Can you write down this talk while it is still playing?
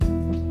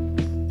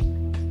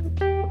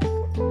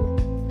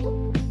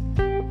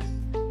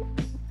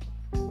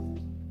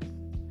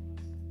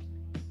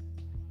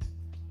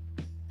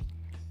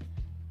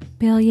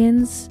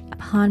Billions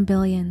upon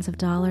billions of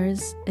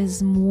dollars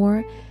is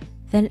more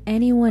than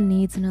anyone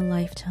needs in a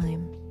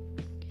lifetime.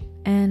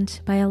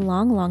 And by a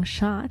long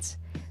shot,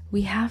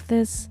 we have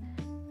this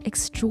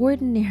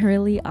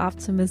extraordinarily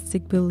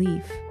optimistic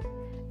belief.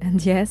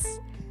 And yes,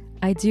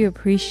 I do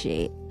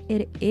appreciate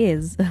it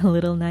is a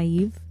little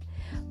naive,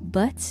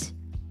 but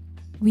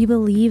we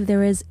believe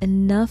there is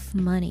enough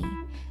money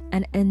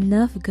and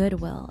enough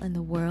goodwill in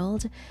the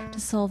world to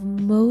solve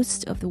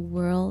most of the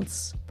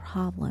world's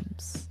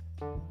problems.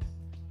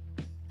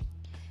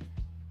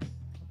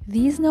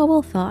 These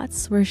noble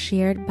thoughts were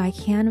shared by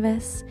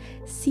Canva's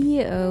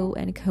CEO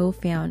and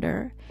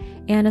co-founder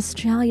and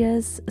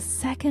Australia's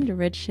second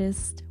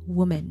richest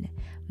woman,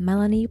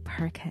 Melanie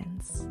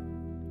Perkins.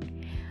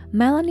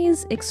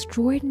 Melanie's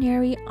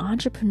extraordinary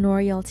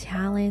entrepreneurial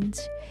talent,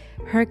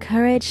 her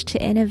courage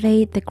to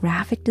innovate the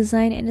graphic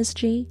design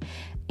industry,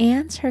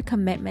 and her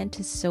commitment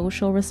to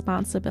social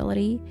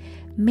responsibility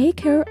make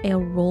her a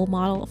role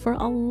model for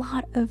a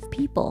lot of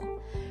people,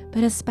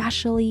 but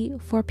especially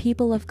for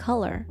people of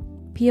color,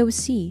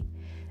 POC,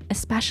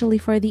 especially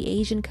for the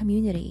Asian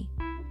community,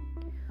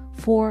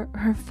 for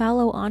her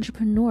fellow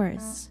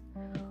entrepreneurs,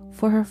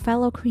 for her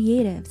fellow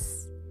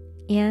creatives,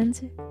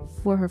 and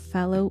for her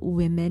fellow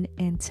women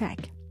in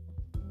tech.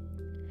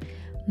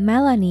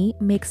 Melanie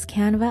makes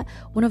Canva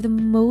one of the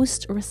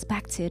most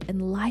respected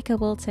and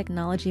likable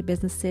technology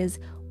businesses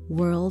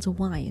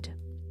worldwide.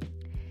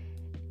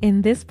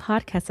 In this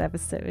podcast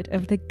episode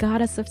of The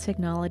Goddess of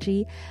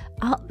Technology,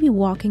 I'll be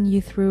walking you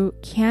through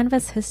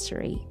Canva's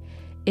history,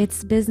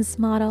 its business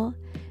model,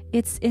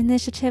 its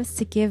initiatives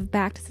to give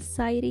back to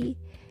society,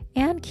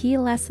 and key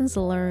lessons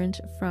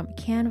learned from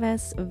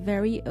Canva's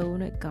very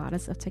own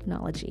Goddess of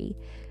Technology,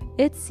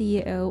 its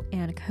CEO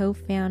and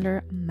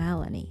co-founder,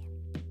 Melanie.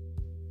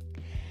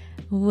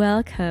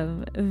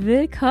 Welcome,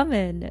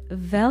 willkommen,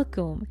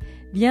 welcome,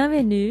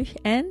 bienvenue,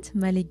 and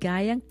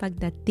maligayang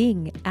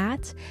pagdating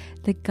at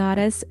the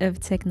Goddess of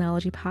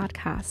Technology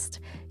podcast,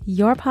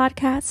 your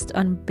podcast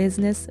on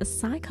business,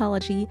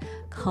 psychology,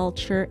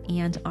 culture,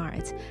 and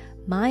art.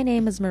 My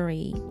name is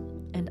Marie,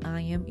 and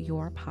I am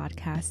your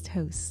podcast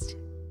host.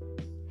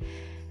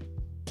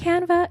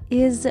 Canva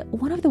is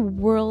one of the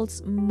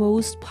world's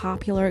most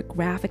popular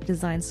graphic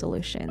design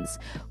solutions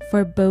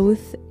for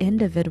both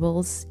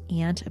individuals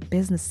and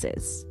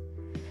businesses.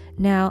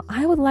 Now,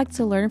 I would like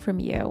to learn from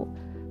you.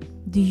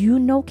 Do you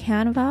know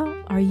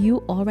Canva? Are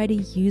you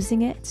already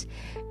using it?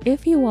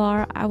 If you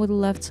are, I would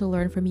love to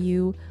learn from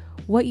you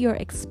what your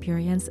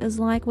experience is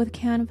like with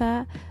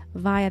Canva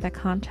via the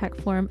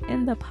contact form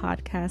in the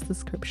podcast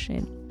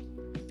description.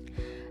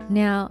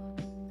 Now,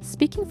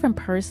 speaking from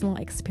personal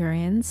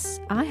experience,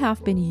 I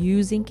have been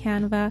using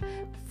Canva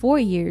for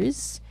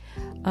years,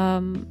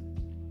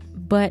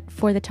 but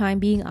for the time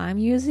being, I'm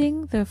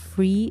using the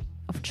free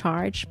of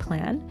charge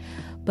plan.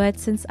 But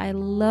since I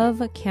love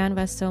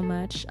Canva so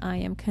much, I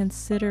am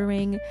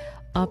considering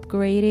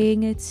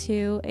upgrading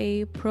to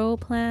a pro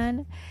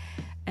plan.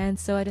 And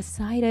so I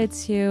decided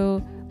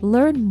to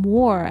learn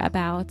more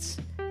about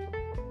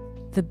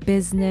the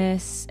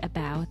business,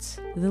 about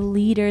the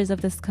leaders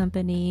of this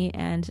company,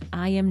 and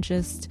I am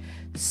just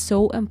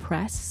so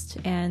impressed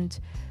and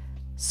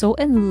so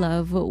in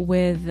love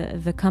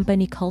with the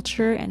company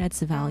culture and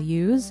its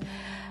values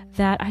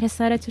that I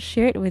decided to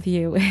share it with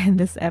you in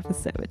this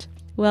episode.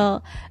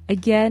 Well,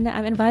 again,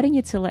 I'm inviting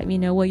you to let me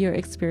know what your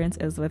experience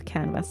is with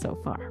Canva so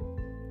far.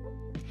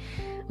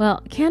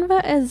 Well,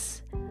 Canva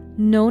is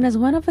known as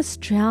one of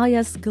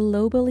Australia's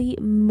globally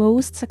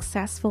most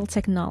successful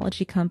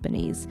technology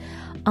companies,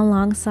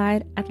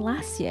 alongside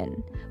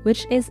Atlassian,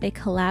 which is a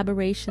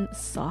collaboration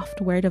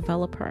software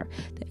developer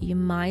that you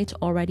might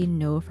already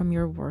know from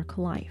your work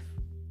life.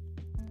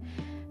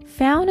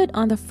 Founded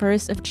on the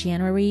 1st of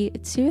January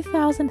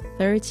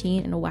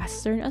 2013 in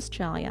Western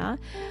Australia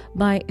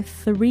by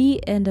 3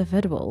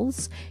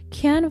 individuals,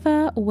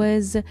 Canva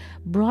was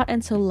brought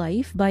into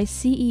life by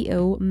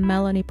CEO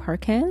Melanie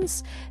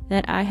Perkins,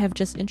 that I have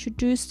just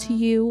introduced to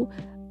you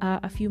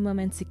a few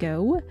moments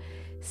ago,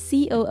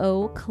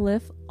 COO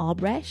Cliff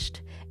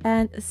Albrecht,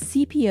 and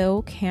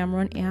CPO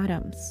Cameron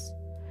Adams.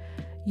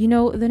 You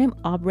know, the name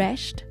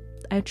Albrecht,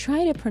 I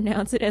try to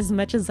pronounce it as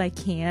much as I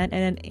can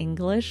in an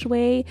English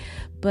way,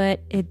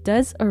 but it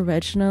does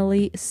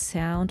originally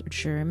sound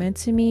German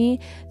to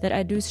me, that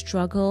I do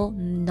struggle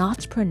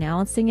not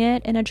pronouncing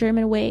it in a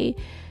German way.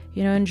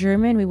 You know, in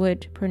German, we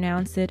would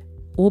pronounce it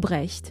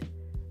Obrecht.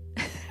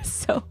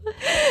 So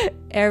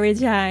every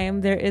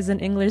time there is an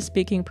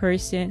English-speaking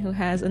person who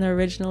has an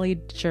originally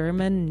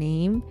German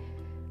name,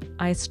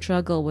 I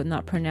struggle with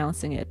not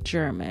pronouncing it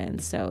German.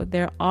 So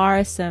there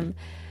are some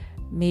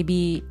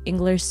maybe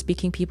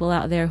English-speaking people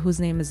out there whose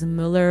name is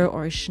Müller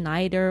or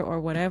Schneider or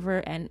whatever,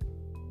 and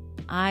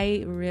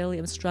I really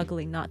am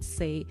struggling not to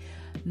say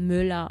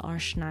Müller or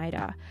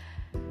Schneider.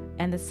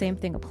 And the same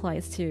thing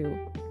applies to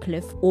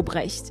Cliff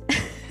Obrecht.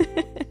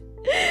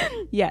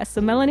 Yeah,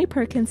 so Melanie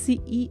Perkins,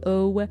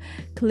 CEO,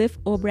 Cliff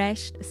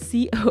Obrecht,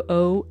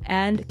 COO,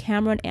 and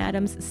Cameron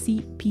Adams,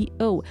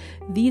 CPO.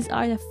 These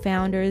are the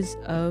founders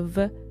of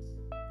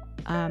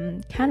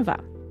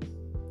Canva.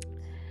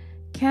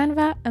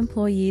 Canva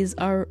employees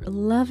are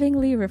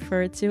lovingly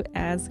referred to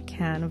as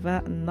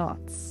Canva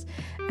nuts.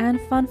 And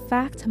fun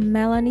fact,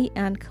 Melanie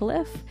and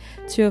Cliff,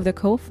 two of the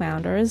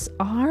co-founders,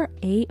 are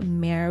a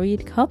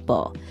married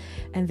couple,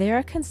 and they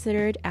are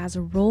considered as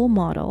role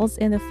models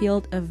in the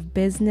field of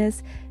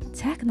business,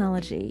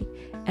 technology,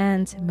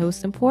 and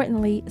most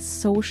importantly,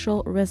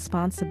 social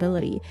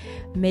responsibility,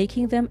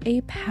 making them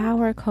a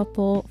power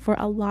couple for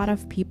a lot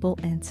of people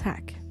in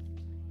tech.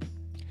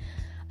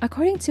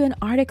 According to an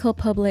article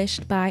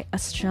published by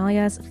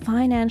Australia's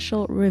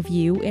Financial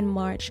Review in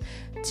March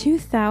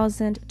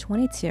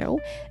 2022,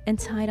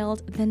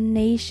 entitled "The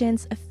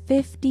Nation's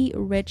 50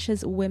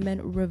 Richest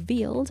Women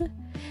Revealed,"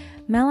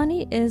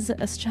 Melanie is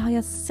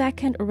Australia's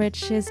second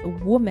richest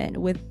woman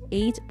with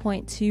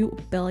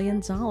 $8.2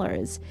 billion.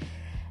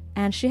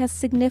 And she has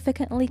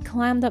significantly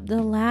climbed up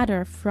the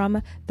ladder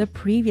from the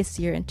previous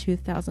year in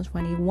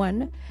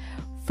 2021,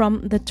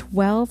 from the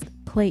 12th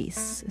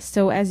place.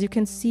 So as you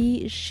can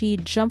see, she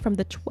jumped from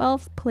the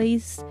 12th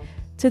place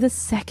to the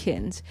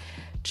second,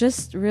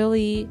 just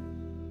really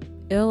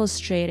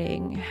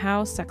illustrating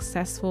how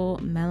successful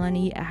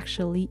Melanie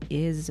actually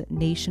is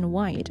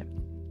nationwide.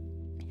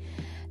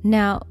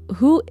 Now,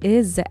 who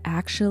is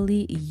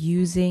actually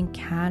using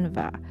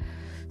Canva?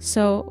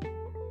 So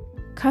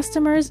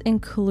customers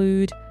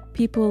include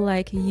people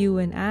like you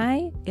and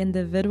I,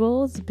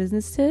 individuals,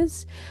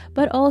 businesses,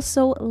 but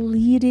also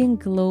leading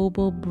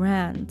global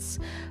brands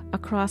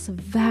across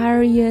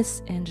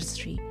various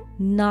industries,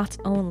 not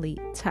only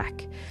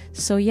tech.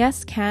 So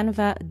yes,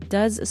 Canva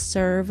does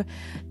serve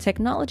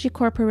technology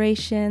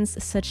corporations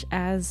such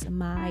as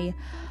my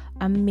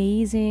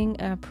amazing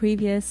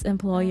previous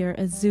employer,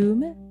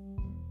 Zoom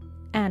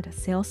and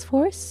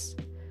Salesforce,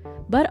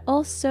 but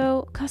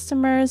also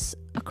customers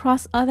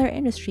across other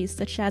industries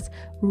such as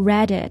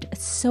Reddit,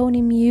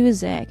 Sony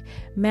Music,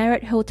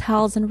 Marriott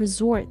Hotels and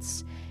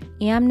Resorts,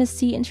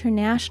 Amnesty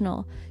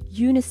International,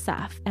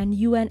 UNICEF, and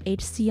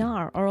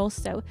UNHCR are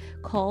also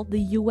called the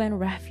UN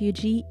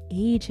Refugee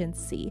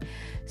Agency.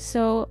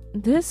 So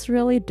this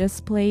really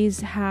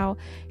displays how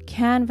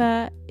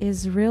Canva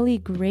is really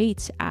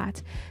great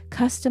at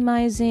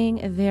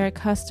customizing their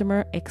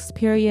customer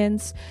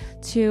experience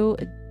to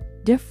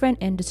different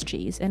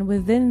industries, and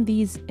within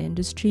these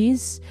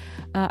industries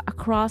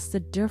across the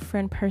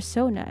different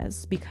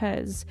personas,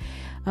 because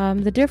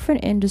the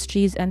different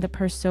industries and the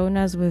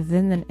personas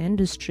within an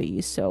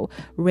industry, so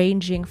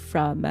ranging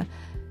from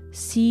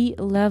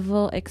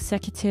C-level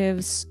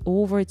executives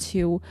over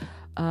to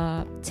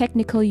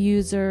technical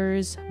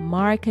users,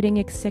 marketing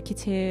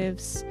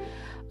executives,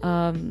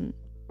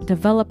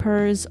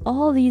 developers,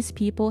 all these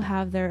people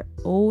have their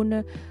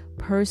own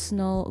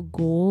personal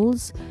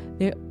goals,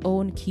 their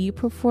own key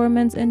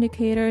performance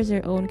indicators,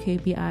 their own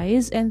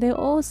KPIs, and they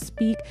all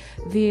speak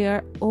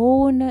their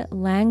own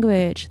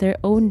language, their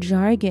own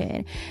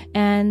jargon.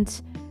 And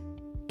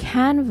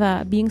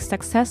Canva being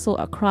successful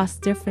across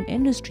different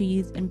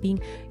industries and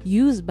being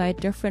used by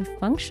different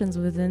functions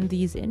within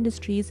these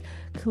industries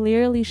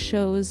clearly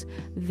shows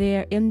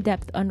their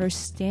in-depth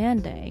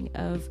understanding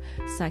of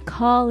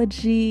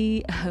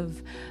psychology,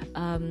 of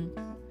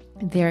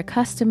their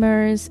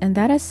customers, and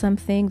that is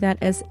something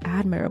that is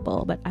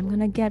admirable, but I'm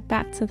gonna get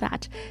back to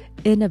that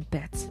in a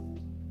bit.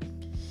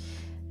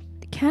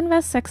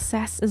 Canva's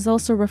success is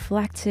also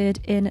reflected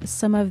in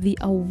some of the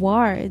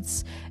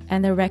awards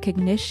and the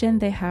recognition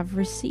they have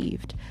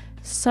received,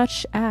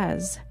 such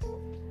as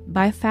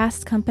by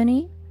Fast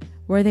Company,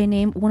 where they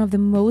named one of the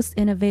most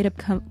innovative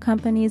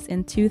companies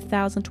in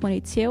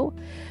 2022.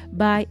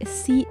 By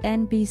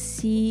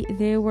CNBC,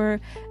 they were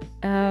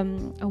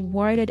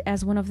awarded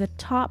as one of the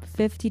top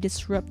 50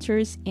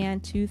 disruptors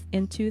in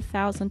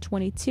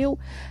 2022.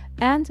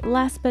 And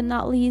last but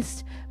not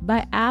least,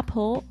 by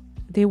Apple,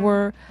 they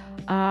were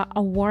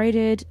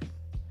awarded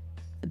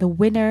the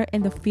winner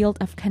in the field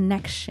of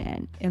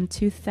connection in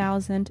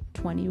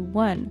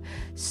 2021.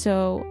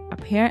 So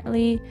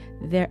apparently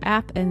their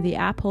app in the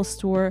Apple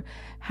Store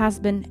has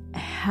been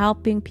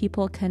helping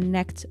people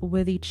connect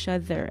with each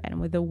other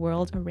and with the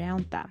world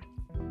around them.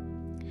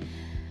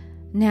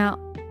 Now,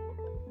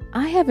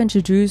 I have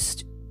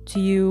introduced to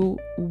you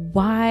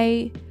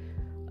why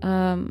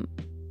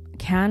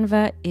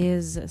Canva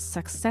is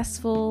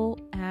successful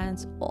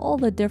and all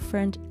the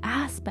different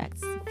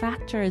aspects,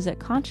 factors that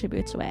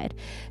contribute to it.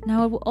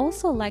 Now, I would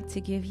also like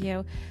to give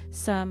you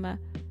some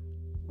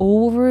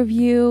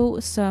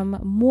overview, some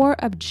more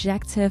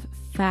objective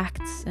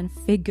facts and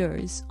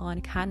figures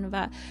on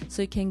Canva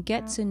so you can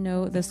get to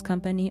know this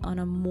company on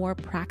a more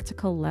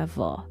practical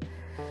level.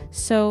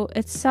 So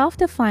its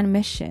self-defined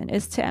mission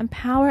is to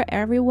empower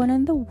everyone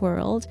in the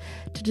world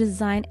to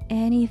design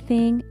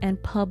anything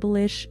and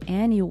publish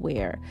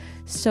anywhere.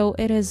 So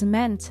it is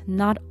meant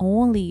not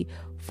only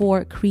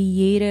for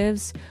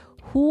creatives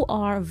who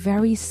are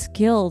very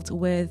skilled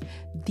with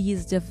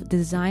these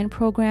design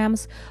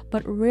programs,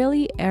 but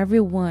really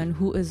everyone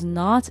who is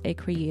not a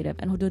creative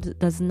and who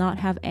does not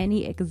have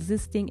any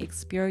existing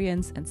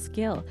experience and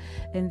skill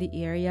in the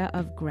area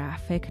of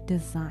graphic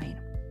design.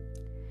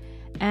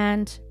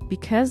 And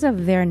because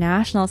of their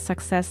national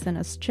success in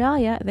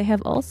Australia, they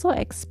have also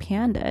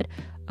expanded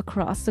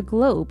across the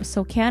globe.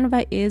 So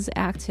Canva is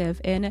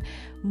active in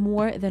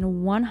more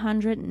than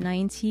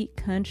 190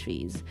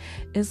 countries,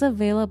 is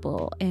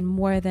available in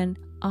more than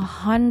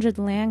 100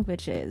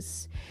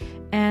 languages,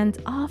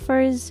 and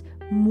offers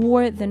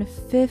more than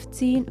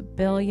 15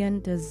 billion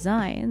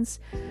designs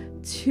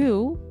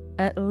to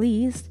at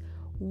least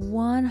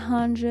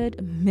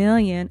 100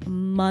 million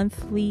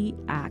monthly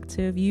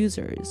active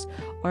users,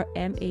 or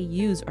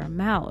MAUs, or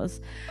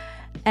MAUs.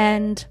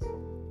 And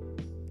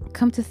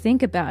come to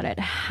think about it,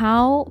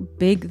 how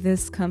big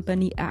this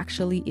company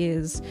actually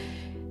is,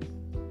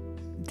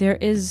 there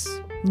is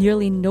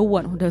nearly no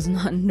one who does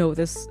not know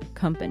this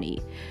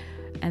company.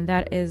 And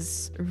that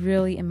is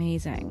really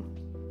amazing.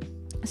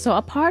 So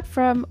apart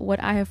from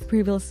what I have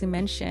previously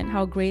mentioned,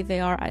 how great they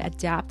are at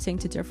adapting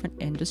to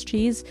different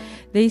industries,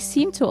 they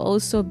seem to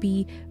also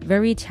be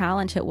very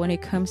talented when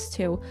it comes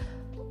to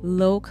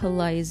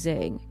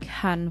localizing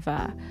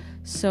Canva.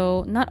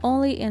 So not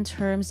only in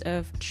terms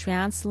of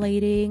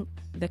translating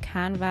the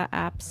Canva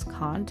app's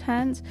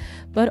content,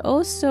 but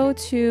also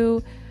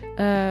to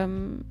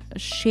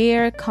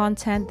share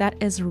content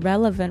that is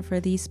relevant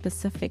for these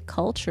specific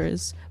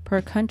cultures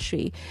per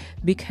country,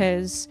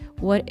 because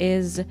what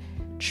is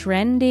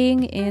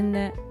trending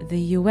in the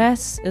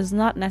US is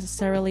not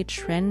necessarily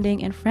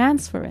trending in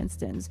France, for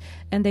instance,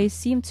 and they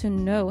seem to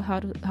know how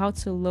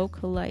to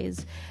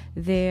localize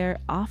their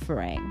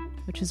offering,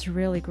 which is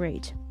really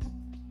great.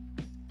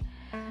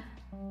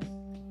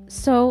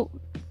 So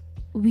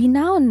we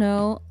now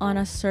know on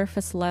a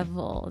surface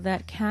level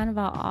that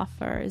Canva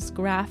offers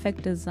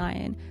graphic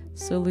design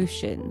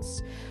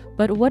solutions,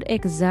 but what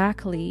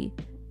exactly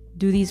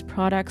do these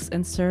products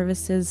and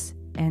services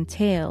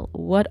entail?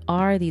 What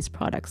are these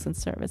products and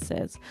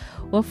services?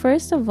 Well,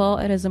 first of all,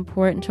 it is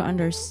important to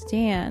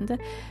understand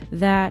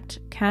that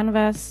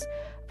Canva's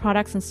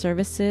products and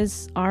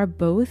services are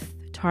both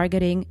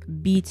targeting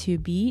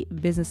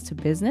B2B, business to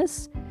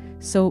business,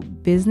 so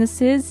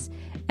businesses,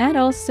 and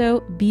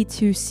also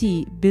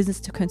B2C, business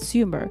to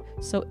consumer,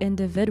 so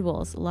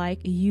individuals like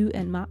you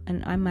and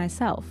I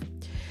myself.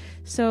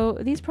 So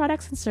these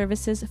products and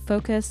services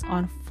focus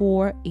on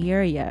 4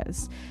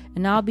 areas,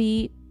 and I'll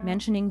be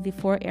mentioning the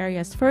 4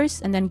 areas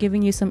first and then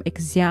giving you some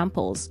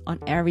examples on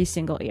every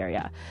single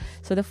area.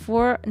 So the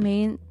 4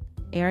 main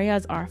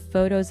areas are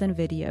photos and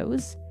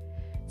videos,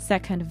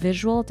 second,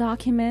 visual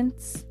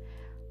documents,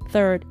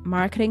 third,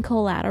 marketing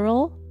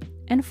collateral,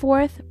 and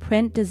fourth,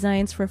 print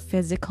designs for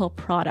physical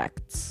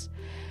products.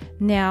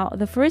 Now,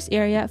 the first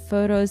area,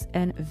 photos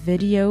and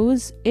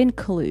videos,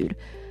 include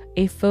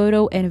a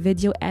photo and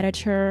video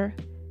editor,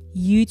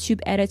 YouTube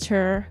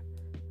editor,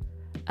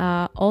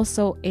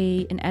 also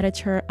an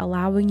editor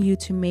allowing you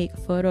to make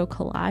photo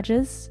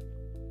collages.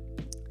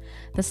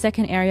 The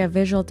second area,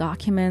 visual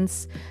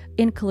documents,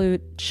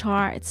 include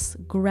charts,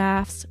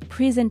 graphs,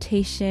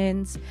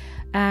 presentations,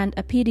 and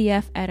a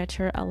PDF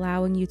editor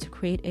allowing you to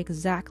create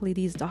exactly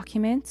these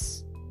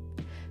documents.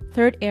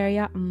 Third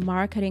area,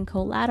 marketing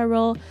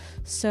collateral.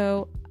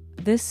 So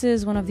this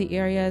is one of the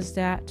areas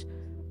that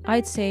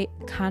I'd say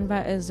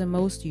Canva is the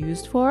most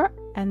used for,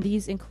 and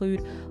these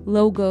include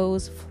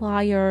logos,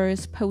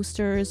 flyers,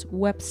 posters,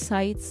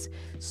 websites,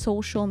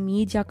 social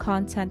media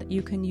content that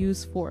you can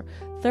use for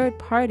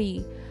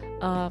third-party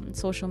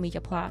social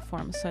media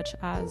platforms such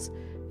as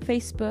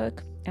Facebook,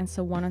 and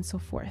so on and so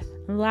forth.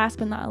 And last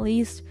but not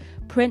least,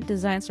 print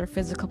designs for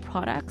physical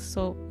products.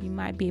 So you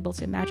might be able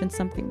to imagine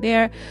something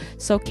there.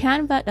 So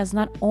Canva does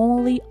not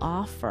only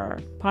offer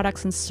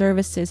products and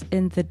services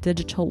in the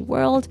digital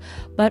world,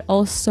 but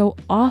also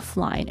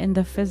offline in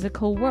the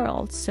physical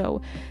world.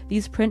 So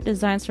these print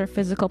designs for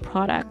physical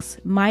products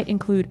might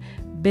include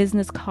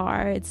business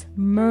cards,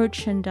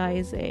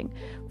 merchandising,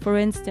 for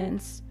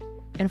instance,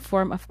 in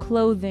form of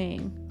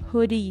clothing,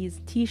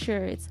 hoodies,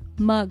 t-shirts,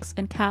 mugs,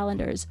 and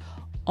calendars,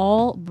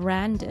 all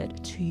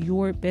branded to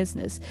your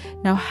business.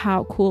 Now,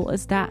 how cool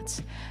is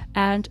that?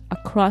 And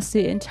across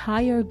the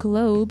entire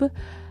globe,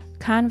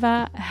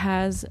 Canva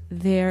has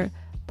their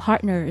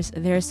partners,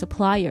 their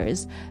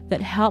suppliers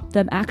that help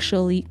them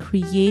actually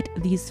create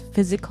these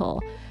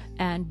physical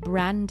and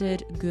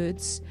branded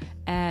goods,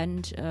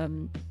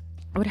 and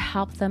would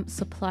help them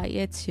supply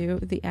it to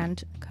the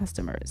end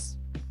customers.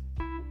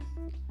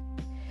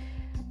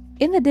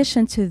 In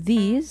addition to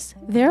these,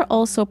 there are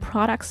also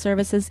product,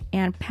 services,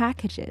 and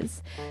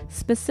packages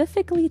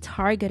specifically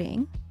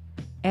targeting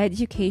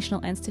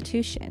educational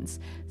institutions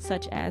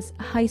such as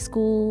high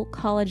school,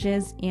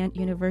 colleges, and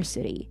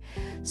university.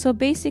 So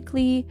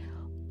basically,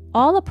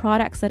 all the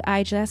products that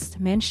I just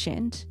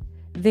mentioned,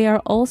 they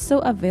are also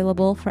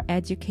available for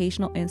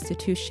educational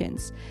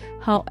institutions.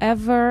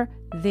 However,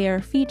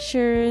 their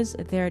features,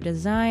 their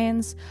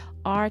designs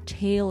are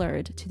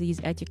tailored to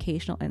these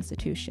educational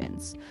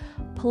institutions.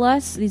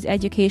 Plus, these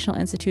educational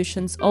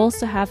institutions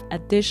also have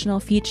additional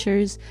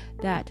features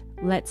that,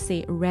 let's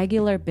say,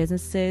 regular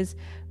businesses,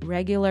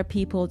 regular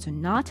people do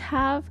not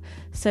have,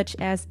 such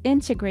as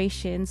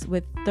integrations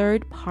with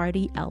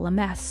third-party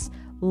LMS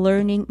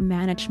learning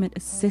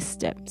management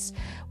systems,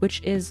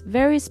 which is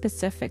very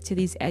specific to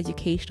these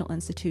educational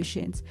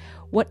institutions.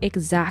 What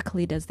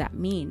exactly does that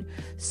mean?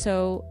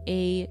 So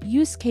a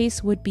use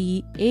case would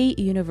be a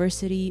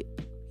university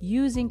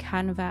using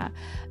Canva,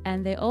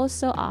 and they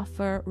also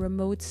offer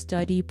remote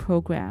study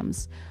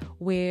programs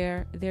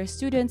where their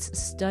students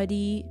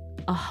study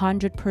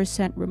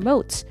 100%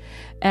 remote,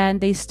 and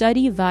they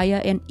study via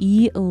an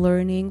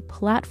e-learning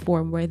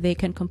platform where they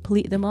can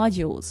complete the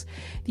modules.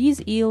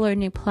 These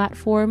e-learning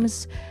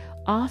platforms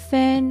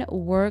often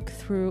work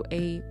through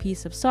a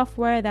piece of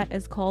software that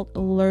is called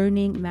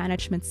Learning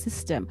Management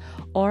System,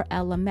 or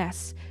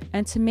LMS.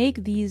 And to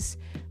make these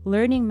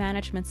learning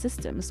management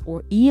systems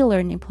or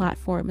e-learning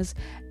platforms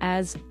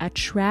as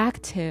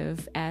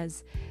attractive,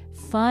 as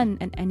fun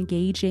and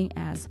engaging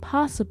as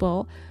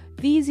possible,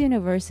 these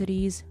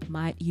universities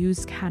might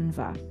use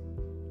Canva.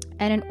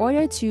 And in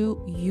order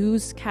to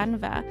use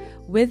Canva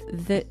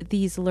with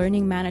these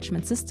learning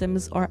management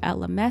systems or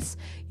LMS,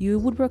 you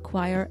would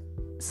require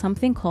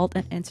something called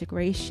an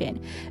integration.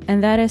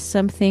 And that is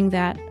something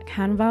that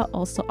Canva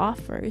also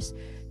offers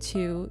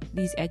to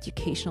these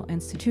educational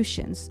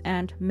institutions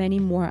and many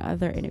more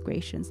other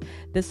integrations.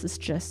 This is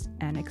just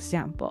an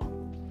example.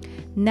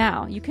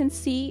 Now, you can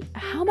see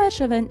how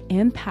much of an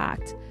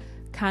impact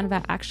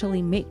Canva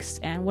actually makes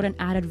and what an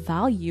added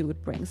value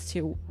it brings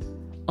to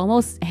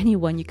almost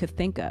anyone you could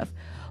think of.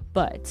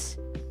 But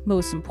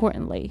most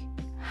importantly,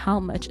 how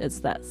much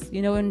is this?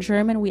 You know, in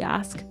German we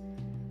ask,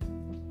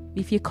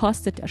 wie viel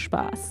kostet der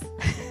Spaß?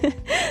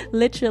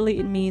 Literally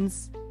it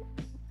means,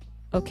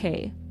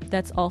 okay,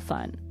 that's all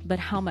fun, but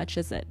how much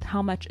is it?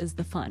 How much is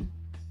the fun?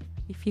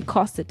 Wie viel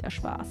kostet der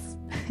Spaß?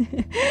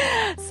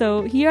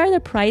 So here are the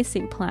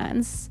pricing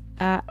plans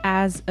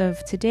as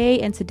of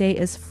today, and today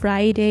is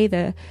Friday,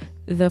 the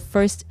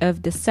 1st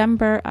of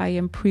December. I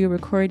am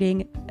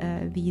pre-recording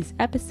these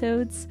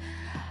episodes.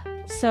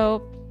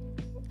 So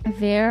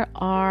there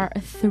are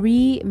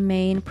 3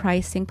 main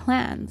pricing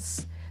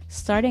plans,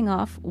 starting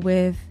off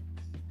with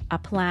a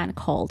plan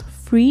called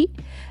free.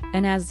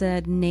 And as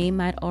the name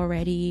might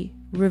already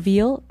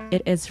reveal,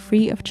 it is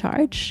free of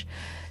charge.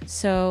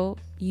 So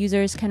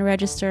users can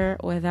register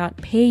without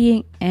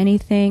paying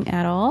anything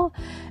at all,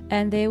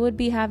 and they would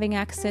be having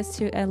access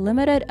to a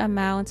limited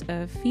amount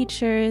of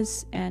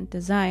features and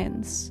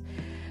designs.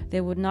 They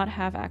would not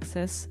have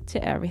access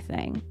to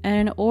everything.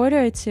 And in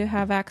order to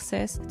have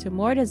access to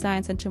more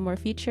designs and to more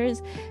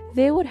features,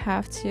 they would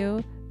have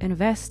to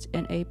invest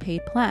in a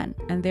paid plan.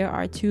 And there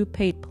are 2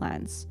 paid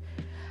plans.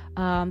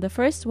 The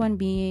first one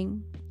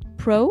being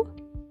Pro.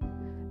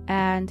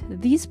 And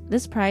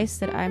this price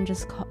that I'm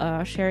just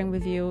sharing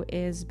with you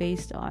is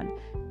based on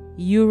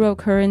Euro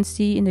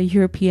currency in the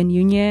European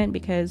Union,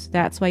 because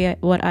that's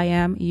what I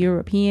am,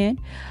 European.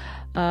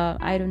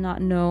 I do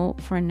not know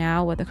for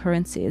now what the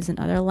currency is in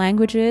other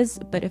languages,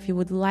 but if you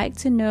would like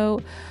to know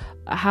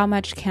how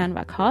much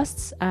Canva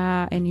costs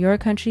in your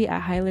country, I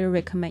highly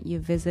recommend you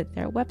visit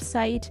their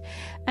website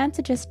and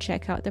to just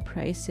check out the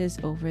prices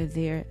over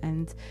there,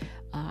 and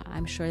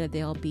I'm sure that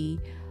they'll be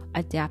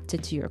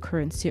adapted to your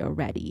currency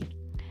already.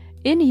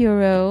 In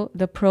Euro,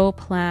 the Pro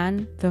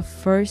plan, the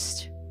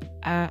first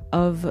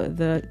of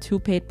the 2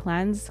 paid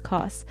plans,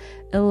 costs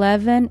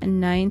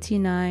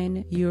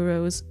 11.99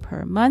 euros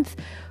per month,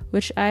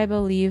 which I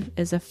believe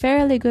is a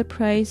fairly good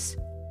price,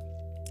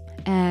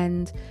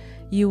 and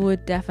you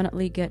would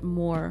definitely get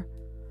more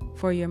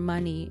for your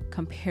money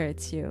compared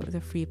to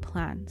the free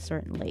plan,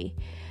 certainly.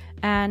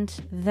 And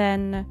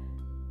then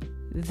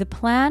the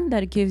plan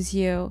that gives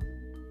you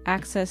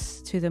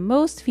access to the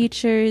most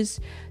features,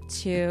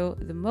 to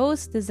the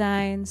most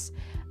designs,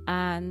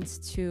 and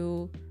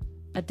to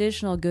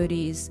additional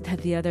goodies that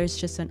the others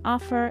just don't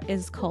offer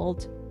is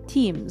called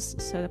Teams.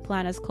 So the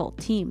plan is called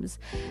Teams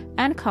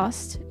and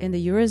cost in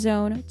the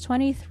Eurozone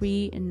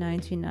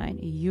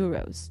 23.99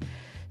 euros.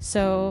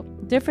 So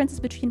differences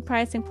between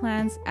pricing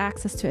plans: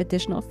 access to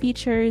additional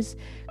features,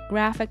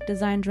 graphic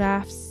design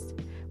drafts,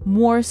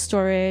 more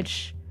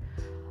storage,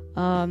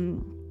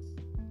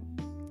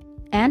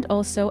 and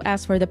also,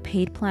 as for the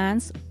paid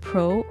plans,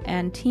 Pro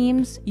and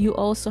Teams, you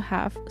also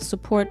have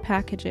support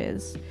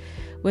packages,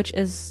 which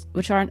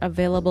aren't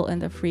available in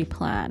the free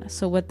plan.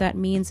 So what that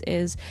means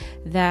is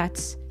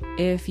that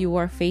if you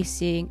are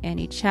facing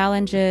any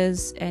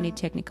challenges, any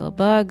technical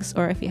bugs,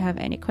 or if you have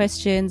any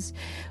questions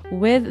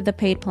with the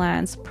paid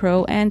plans,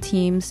 Pro and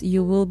Teams,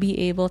 you will be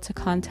able to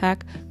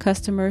contact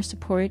customer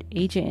support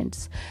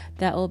agents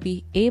that will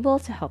be able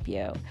to help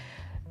you.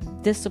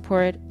 This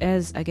support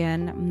is,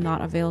 again,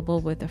 not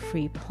available with the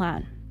free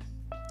plan.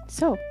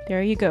 So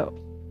there you go.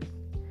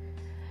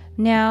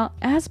 Now,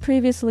 as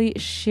previously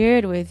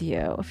shared with you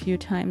a few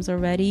times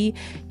already,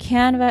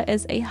 Canva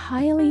is a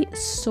highly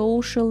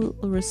social,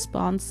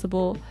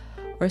 responsible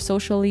or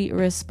socially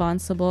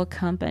responsible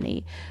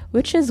company,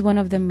 which is one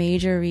of the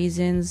major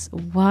reasons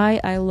why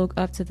I look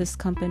up to this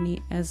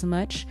company as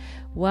much,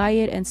 why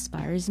it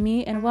inspires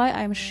me, and why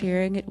I'm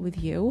sharing it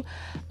with you,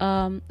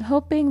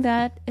 hoping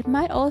that it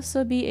might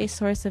also be a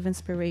source of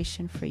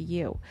inspiration for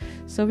you.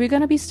 So we're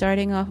going to be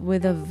starting off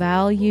with the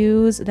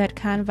values that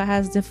Canva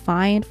has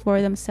defined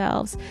for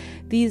themselves.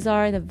 These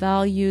are the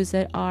values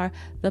that are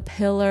the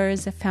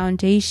pillars, the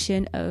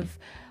foundation of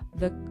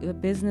the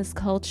business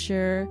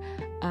culture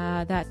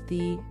that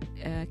the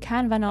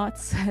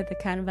Canvanauts, the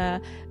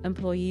Canva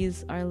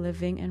employees are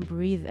living and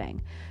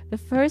breathing. The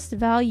first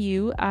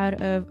value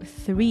out of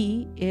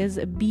 3 is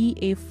be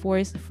a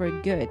force for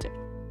good,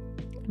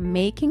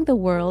 making the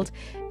world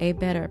a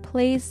better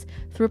place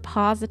through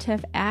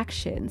positive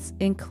actions,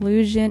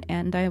 inclusion,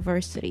 and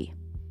diversity.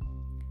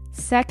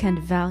 Second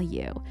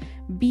value,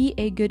 be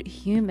a good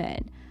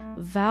human,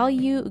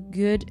 value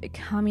good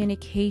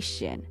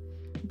communication.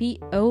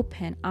 Be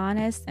open,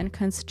 honest, and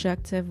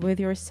constructive with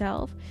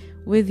yourself,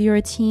 with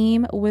your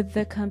team, with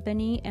the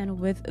company, and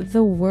with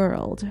the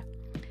world.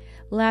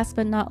 Last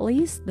but not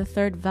least, the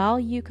third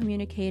value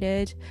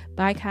communicated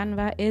by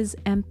Canva is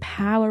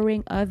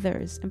empowering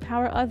others.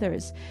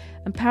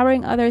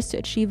 Empowering others to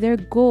achieve their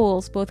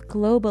goals both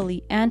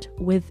globally and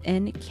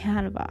within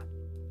Canva.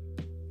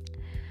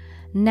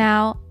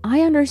 Now,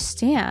 I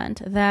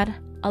understand that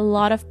a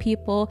lot of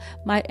people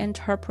might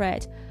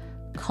interpret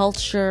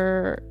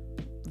culture,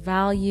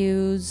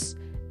 values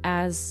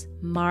as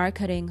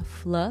marketing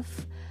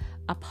fluff,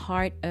 a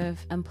part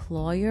of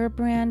employer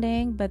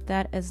branding, but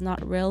that is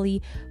not really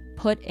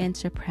put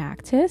into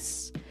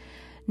practice.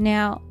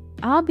 Now,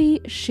 I'll be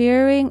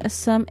sharing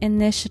some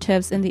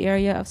initiatives in the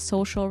area of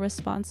social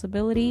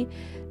responsibility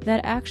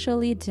that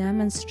actually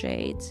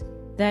demonstrate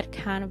that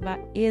Canva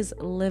is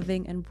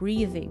living and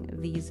breathing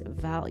these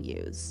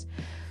values.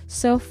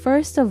 So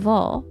first of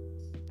all,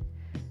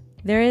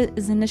 there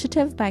is an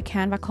initiative by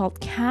Canva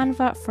called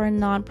Canva for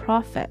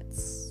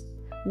Nonprofits.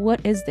 What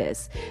is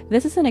this?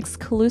 This is an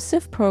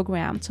exclusive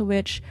program to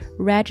which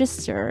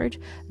registered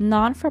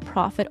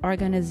non-for-profit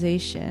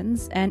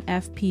organizations and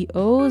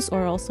FPOs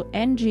or also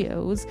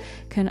NGOs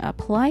can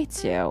apply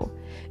to.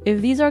 If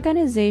these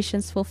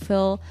organizations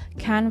fulfill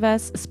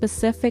Canva's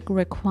specific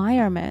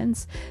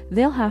requirements,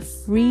 they'll have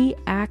free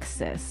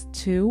access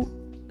to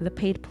the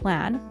paid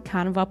plan,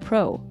 Canva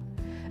Pro,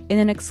 in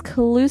an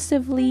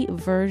exclusive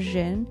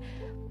version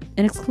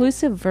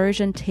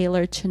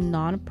tailored to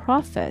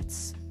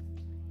nonprofits.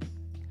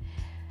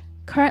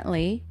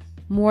 Currently,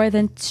 more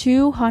than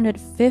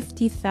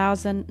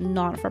 250,000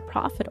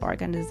 non-for-profit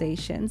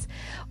organizations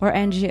or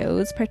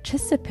NGOs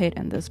participate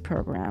in these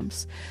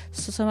programs.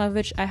 So some of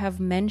which I have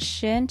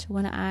mentioned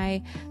when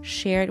I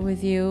shared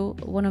with you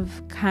one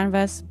of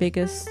Canva's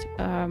biggest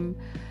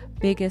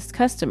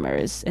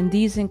customers, and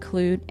these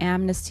include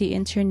Amnesty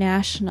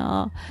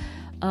International,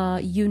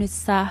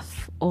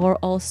 UNICEF, or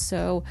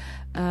also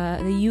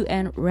the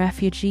UN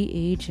Refugee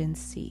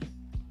Agency,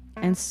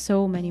 and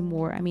so many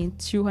more.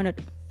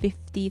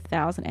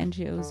 250,000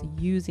 NGOs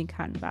using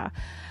Canva.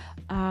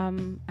 I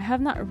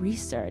have not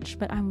researched,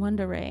 but I'm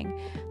wondering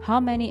how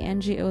many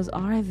NGOs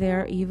are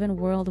there even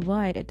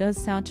worldwide. It does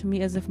sound to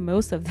me as if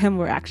most of them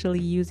were actually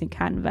using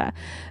Canva.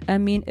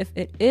 If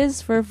it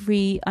is for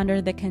free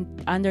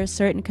under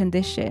certain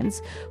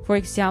conditions, for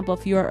example,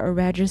 if you're a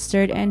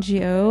registered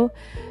NGO,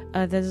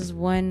 this is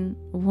one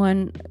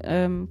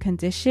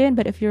condition.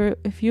 But if you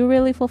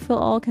really fulfill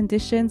all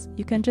conditions,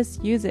 you can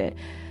just use it.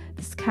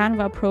 This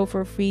Canva Pro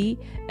for free,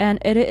 and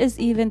it is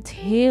even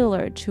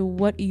tailored to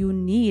what you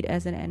need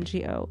as an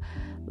NGO.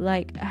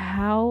 Like,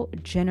 how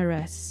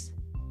generous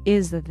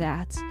is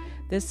that?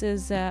 This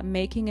is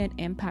making an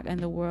impact in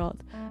the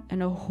world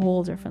on a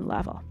whole different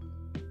level.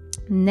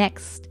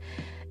 Next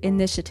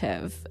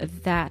initiative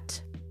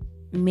that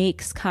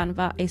makes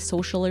Canva a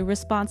socially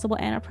responsible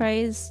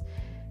enterprise: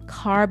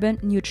 carbon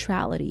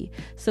neutrality.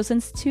 So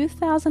since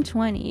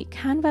 2020,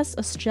 Canva's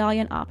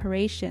Australian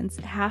operations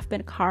have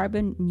been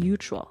carbon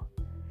neutral.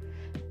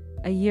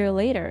 A year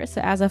later, so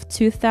as of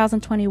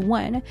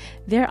 2021,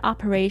 their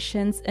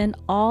operations in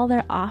all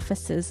their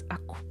offices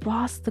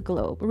across the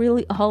globe,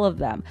 really all of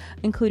them,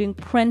 including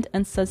print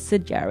and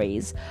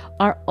subsidiaries,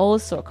 are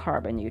also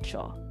carbon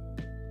neutral.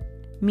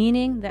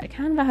 Meaning that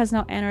Canva has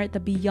now entered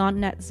the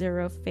beyond net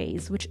zero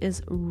phase, which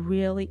is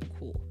really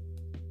cool.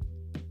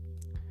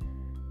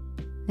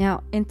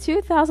 Now, in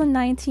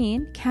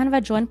 2019,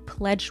 Canva joined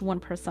Pledge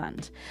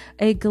 1%,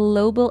 a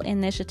global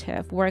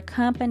initiative where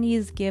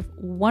companies give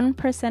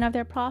 1% of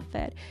their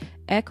profit,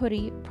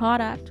 equity,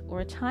 product,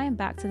 or time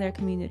back to their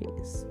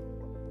communities,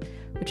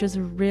 which is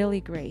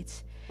really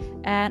great.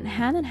 And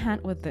hand in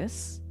hand with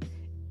this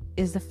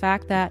is the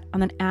fact that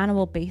on an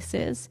annual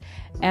basis,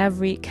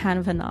 every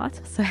Canvanaut,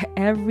 so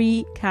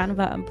every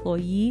Canva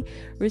employee,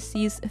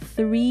 receives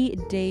 3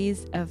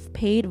 days of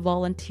paid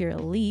volunteer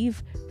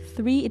leave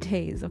 3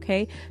 days,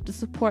 okay, to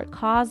support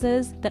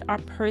causes that are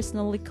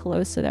personally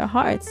close to their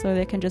hearts. So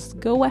they can just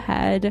go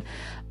ahead,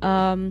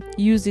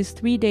 use these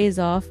 3 days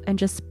off and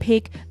just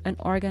pick an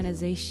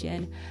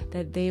organization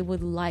that they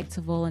would like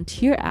to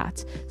volunteer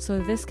at. So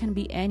this can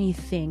be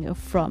anything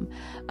from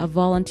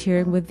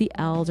volunteering with the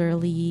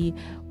elderly,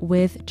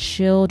 with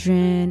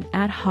children,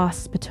 at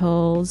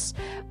hospitals,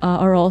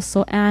 or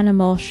also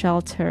animal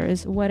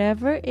shelters,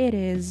 whatever it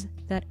is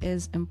that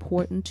is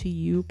important to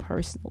you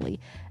personally.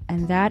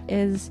 And that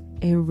is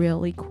a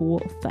really cool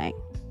thing.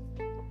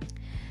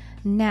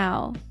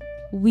 Now,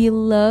 we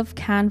love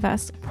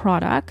Canva's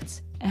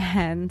products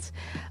and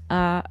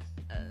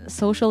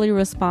socially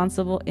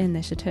responsible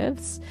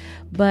initiatives,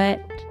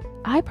 but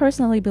I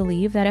personally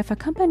believe that if a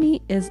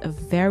company is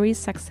very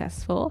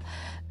successful,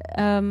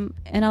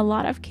 in a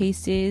lot of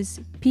cases,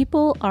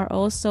 people are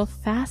also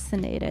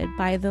fascinated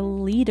by the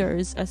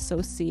leaders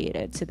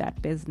associated to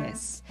that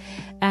business.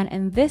 And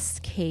in this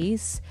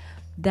case,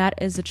 that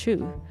is the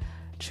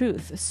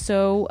truth.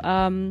 So,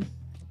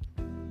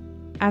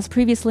 as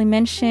previously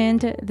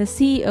mentioned, the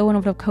CEO and one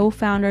of the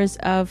co-founders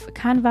of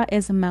Canva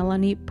is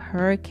Melanie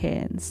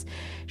Perkins.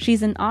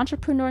 She's an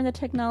entrepreneur in the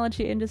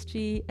technology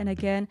industry, and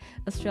again,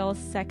 Australia's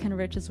second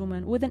richest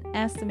woman with an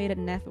estimated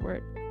net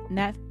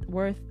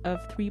worth of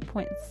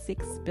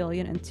 $3.6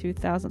 billion in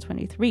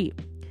 2023.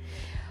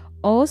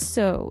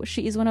 Also,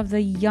 she is one of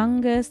the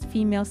youngest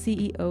female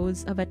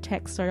CEOs of a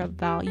tech startup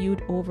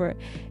valued over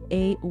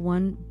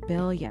 $1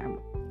 billion.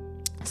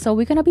 So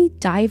we're going to be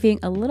diving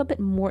a little bit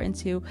more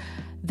into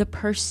the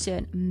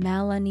person,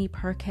 Melanie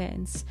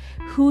Perkins,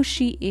 who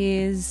she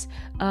is,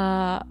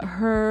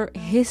 her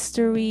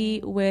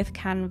history with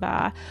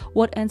Canva,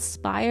 what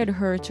inspired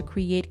her to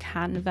create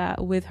Canva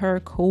with her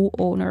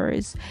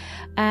co-owners,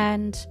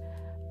 and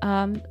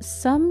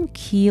some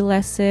key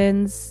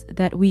lessons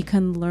that we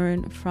can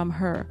learn from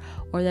her,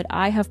 or that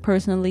I have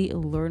personally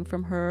learned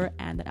from her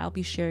and that I'll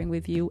be sharing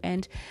with you.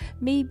 And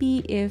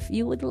maybe if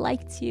you would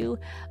like to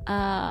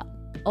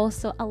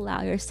also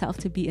allow yourself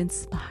to be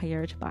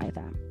inspired by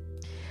them.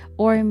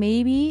 Or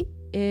maybe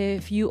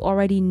if you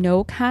already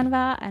know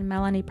Canva and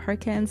Melanie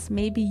Perkins,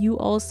 maybe you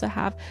also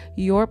have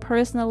your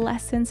personal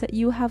lessons that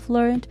you have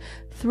learned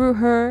through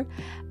her.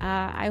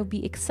 I would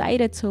be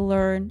excited to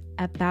learn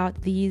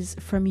about these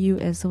from you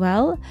as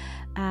well.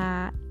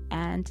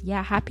 And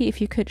yeah, happy if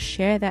you could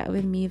share that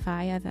with me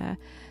via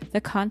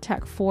the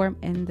contact form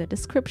in the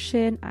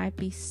description. I'd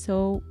be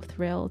so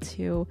thrilled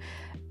to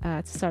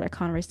start a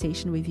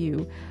conversation with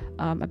you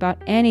about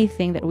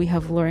anything that we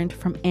have learned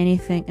from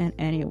anything and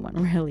anyone,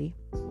 really.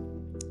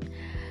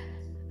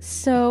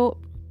 So,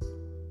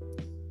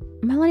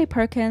 Melanie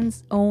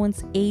Perkins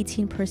owns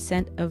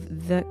 18%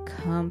 of the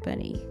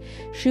company.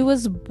 She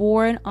was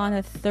born on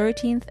the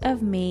 13th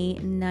of May,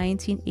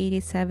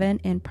 1987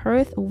 in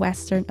Perth,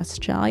 Western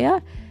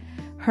Australia.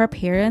 Her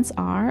parents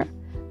are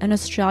an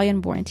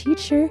Australian-born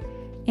teacher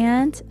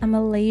and a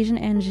Malaysian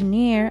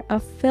engineer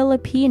of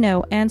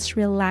Filipino and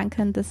Sri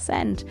Lankan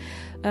descent,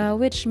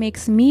 which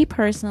makes me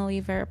personally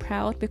very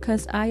proud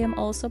because I am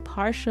also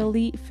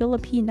partially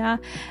Filipina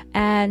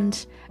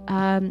and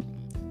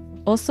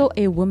also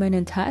a woman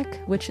in tech,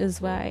 which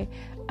is why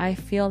I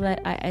feel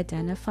that I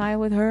identify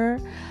with her.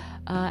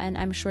 And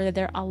I'm sure that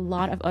there are a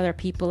lot of other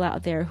people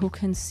out there who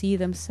can see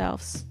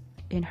themselves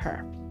in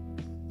her.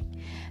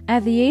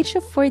 At the age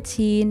of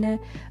 14,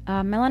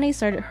 Melanie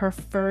started her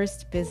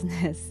first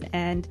business,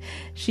 and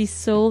she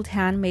sold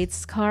handmade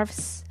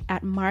scarves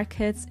at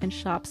markets and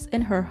shops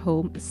in her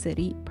home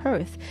city,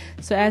 Perth.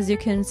 So as you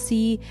can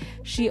see,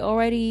 she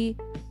already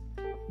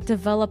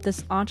developed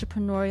this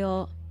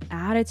entrepreneurial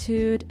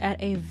attitude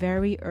at a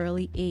very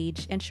early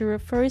age, and she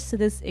refers to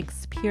this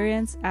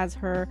experience as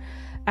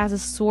a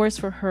source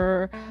for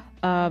her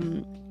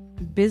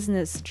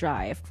business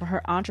drive, for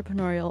her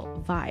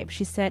entrepreneurial vibe.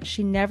 She said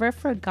she never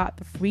forgot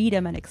the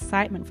freedom and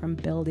excitement from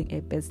building a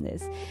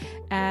business,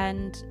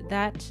 and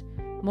that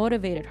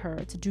motivated her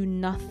to do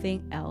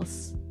nothing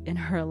else in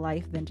her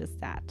life than just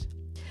that.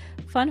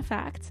 Fun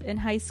fact, in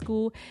high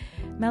school,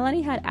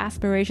 Melanie had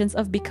aspirations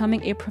of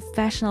becoming a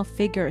professional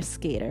figure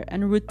skater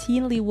and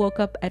routinely woke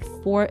up at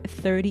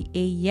 4:30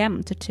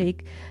 a.m. to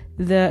take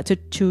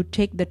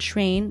the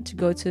train to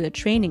go to the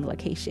training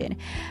location.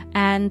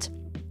 And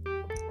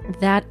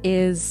that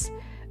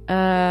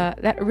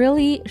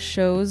really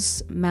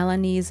shows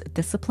Melanie's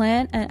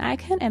discipline, and I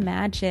can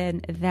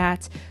imagine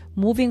that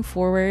moving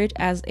forward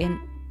as a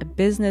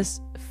business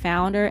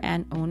founder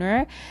and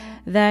owner,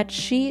 that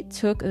she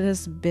took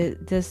this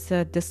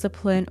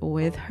discipline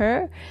with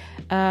her,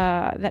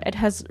 that it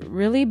has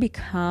really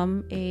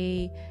become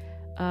a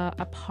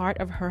part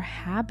of her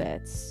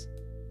habits,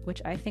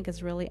 which I think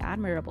is really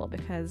admirable,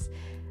 because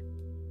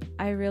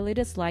I really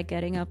dislike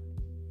getting up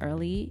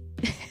early.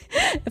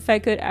 If I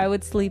could, I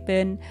would sleep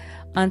in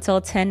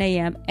until 10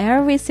 a.m.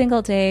 every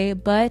single day,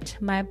 but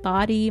my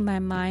body, my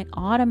mind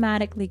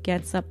automatically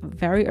gets up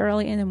very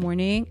early in the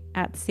morning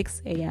at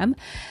 6 a.m.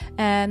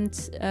 And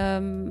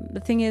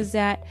the thing is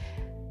that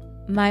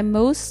my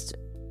most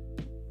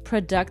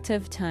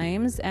productive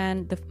times,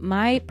 and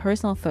my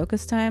personal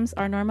focus times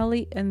are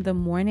normally in the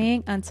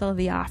morning until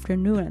the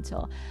afternoon,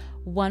 until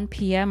 1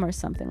 p.m. or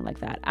something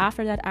like that.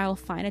 After that, I'll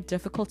find it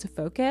difficult to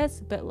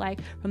focus, but like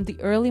from the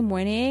early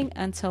morning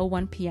until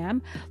 1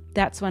 p.m.,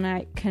 that's when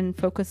I can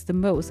focus the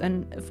most.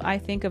 And if I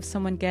think of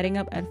someone getting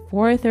up at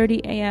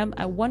 4:30 a.m.,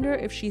 I wonder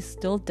if she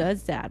still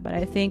does that. But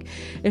I think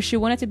if she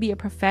wanted to be a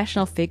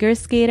professional figure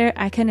skater,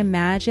 I can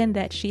imagine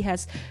that she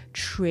has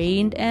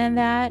trained in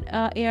that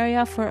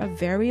area for a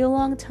very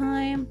long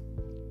time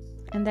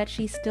and that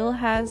she still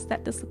has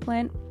that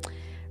discipline.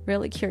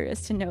 Really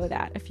curious to know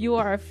that. If you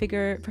are a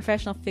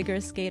professional figure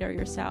skater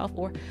yourself,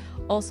 or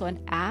also an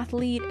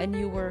athlete, and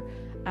you were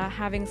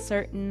having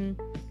certain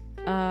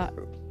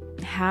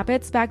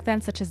habits back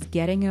then, such as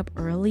getting up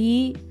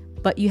early,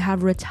 but you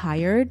have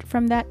retired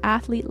from that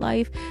athlete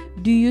life,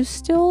 do you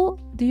still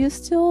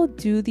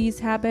do these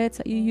habits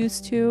that you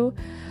used to?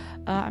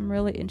 I'm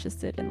really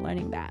interested in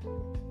learning that.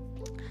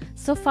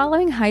 So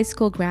following high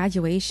school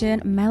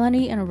graduation,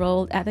 Melanie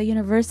enrolled at the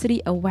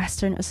University of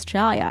Western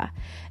Australia,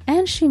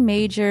 and she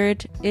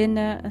majored in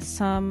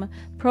some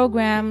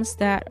programs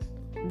that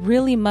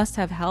really must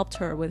have helped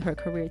her with her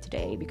career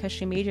today, because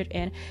she majored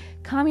in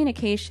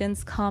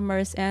communications,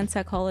 commerce, and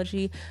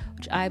psychology,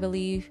 which I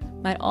believe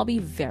might all be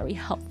very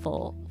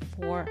helpful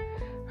for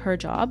her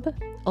job,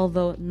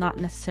 although not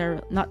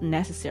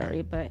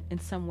necessary, but in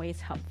some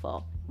ways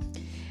helpful.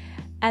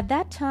 At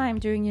that time,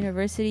 during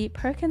university,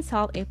 Perkins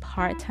held a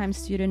part-time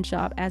student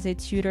job as a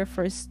tutor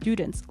for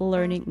students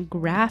learning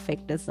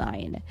graphic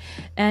design.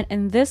 And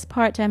in this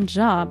part-time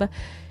job,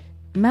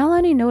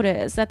 Melanie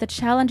noticed that the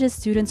challenges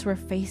students were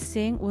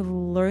facing with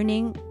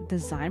learning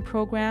design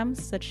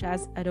programs such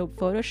as Adobe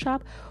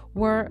Photoshop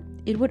were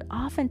it would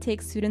often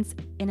take students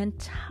an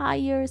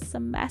entire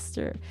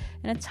semester,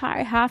 an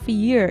entire half a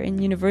year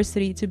in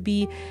university to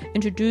be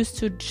introduced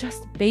to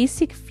just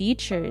basic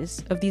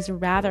features of these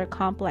rather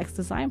complex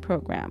design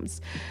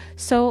programs.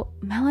 So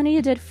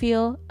Melanie did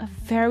feel a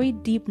very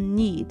deep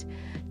need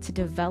to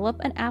develop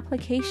an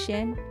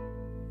application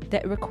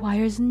that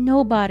requires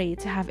nobody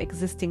to have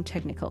existing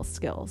technical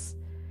skills.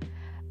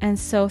 And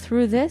so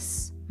through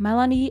this,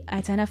 Melanie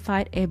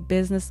identified a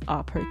business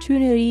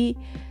opportunity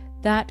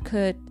that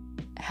could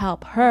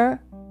help her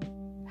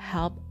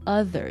help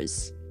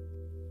others.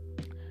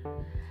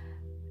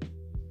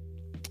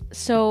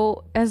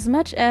 So as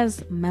much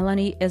as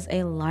Melanie is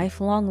a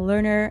lifelong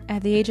learner,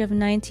 at the age of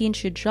 19,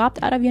 she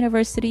dropped out of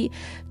university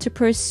to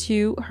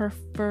pursue her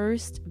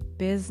first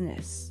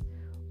business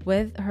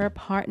with her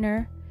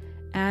partner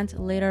and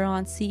later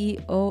on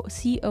COO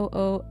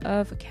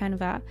of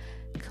Canva,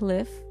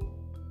 Cliff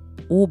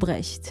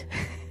Obrecht.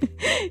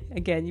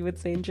 Again, you would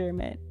say in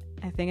German.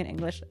 I think in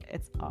English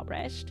it's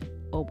Obrecht.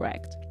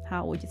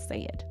 How would you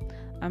say it?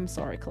 I'm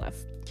sorry, Cliff.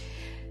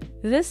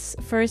 This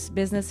first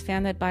business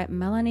founded by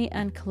Melanie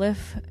and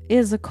Cliff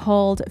is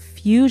called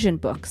Fusion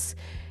Books.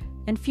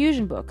 And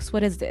Fusion Books,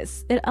 what is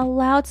this? It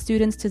allowed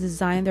students to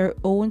design their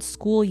own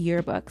school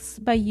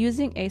yearbooks by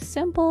using a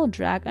simple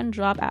drag and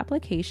drop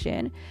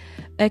application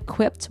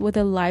equipped with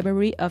a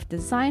library of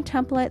design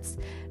templates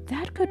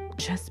that could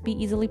just be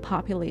easily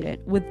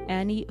populated with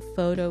any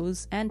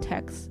photos and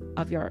text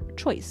of your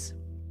choice.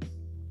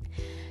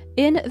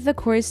 In the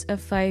course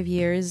of 5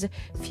 years,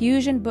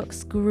 Fusion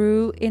Books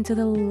grew into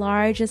the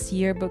largest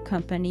yearbook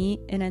company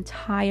in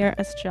entire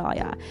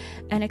Australia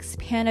and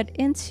expanded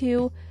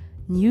into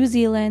New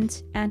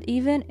Zealand and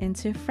even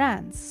into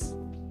France.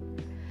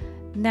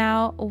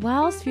 Now,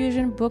 whilst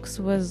Fusion Books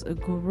was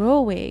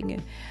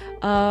growing,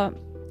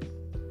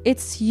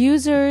 its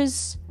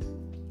users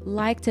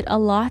liked it a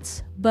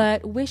lot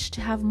but wished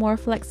to have more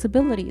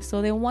flexibility,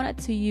 so they wanted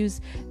to use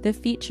the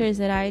features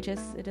that I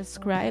just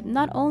described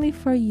not only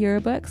for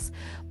yearbooks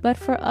but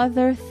for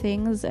other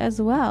things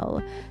as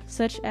well,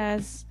 such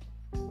as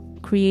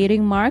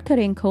creating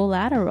marketing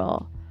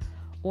collateral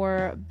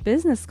or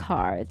business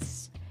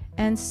cards.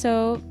 And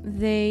so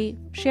they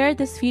shared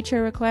this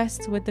feature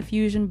request with the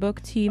Fusion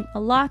Book team a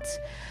lot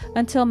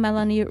until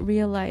Melanie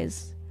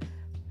realized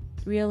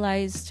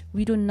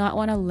we do not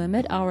want to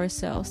limit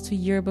ourselves to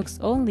yearbooks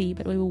only,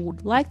 but we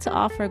would like to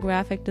offer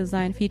graphic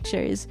design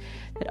features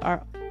that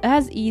are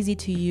as easy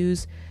to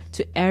use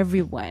to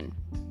everyone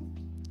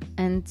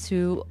and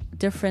to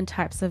different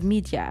types of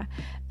media.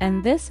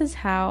 And this is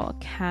how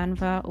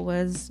Canva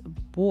was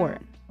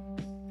born.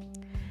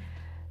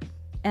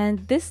 And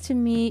this to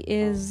me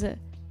is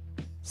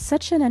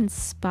such an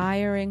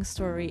inspiring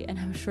story, and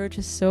I'm sure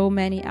to so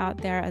many out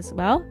there as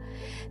well,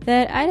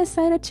 that I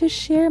decided to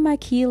share my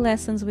key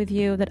lessons with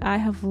you that I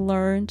have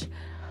learned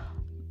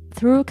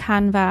through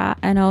Canva,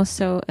 and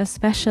also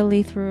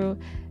especially through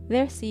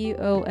their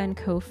CEO and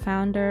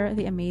co-founder,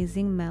 the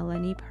amazing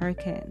Melanie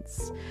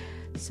Perkins.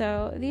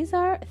 So these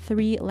are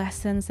 3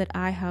 lessons that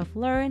I have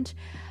learned.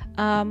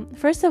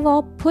 First of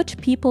all, put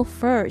people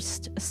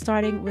first,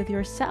 starting with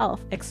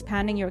yourself,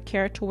 expanding your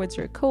care towards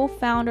your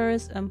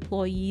co-founders,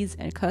 employees,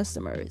 and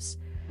customers.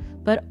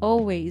 But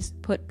always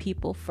put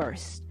people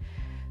first.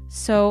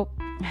 So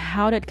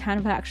how did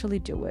Canva actually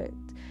do it?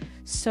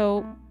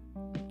 So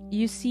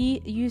you see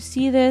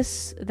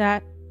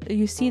that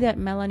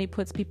Melanie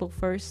puts people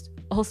first,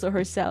 also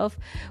herself,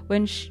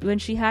 when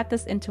she had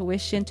this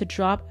intuition to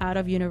drop out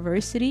of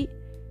university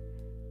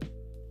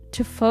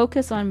to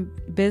focus on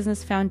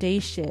business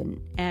foundation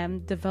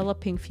and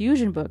developing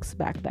fusion books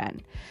back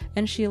then.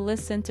 And she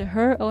listened to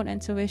her own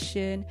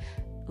intuition,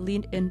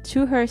 leaned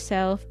into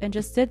herself, and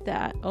just did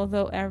that,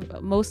 although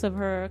most of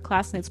her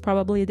classmates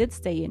probably did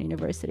stay in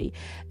university.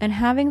 And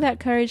having that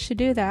courage to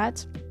do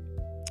that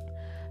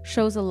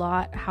shows a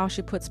lot how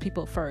she puts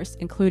people first,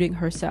 including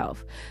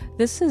herself.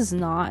 This is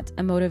not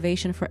a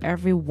motivation for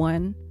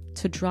everyone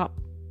to drop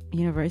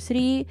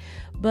university,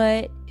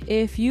 but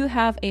if you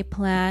have a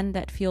plan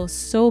that feels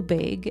so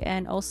big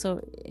and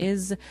also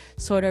is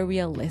sort of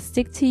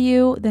realistic to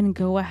you, then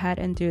go ahead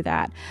and do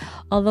that.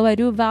 Although I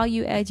do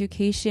value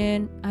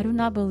education, I do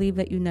not believe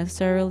that you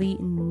necessarily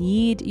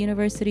need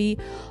university.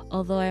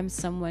 Although I'm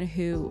someone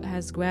who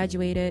has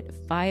graduated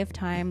 5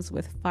 times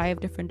with 5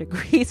 different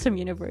degrees from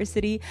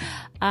university,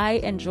 I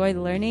enjoy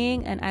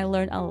learning and I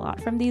learned a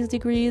lot from these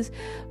degrees,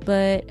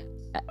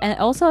 and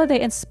also they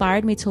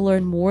inspired me to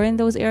learn more in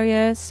those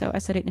areas. So I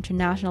studied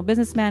international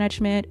business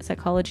management,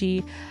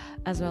 psychology,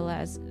 as well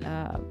as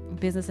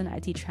business and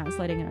IT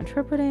translating and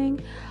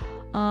interpreting,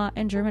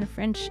 and German,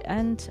 French,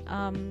 and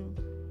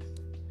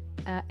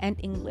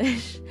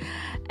English.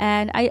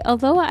 And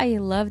although I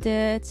loved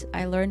it,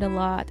 I learned a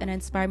lot and it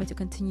inspired me to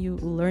continue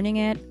learning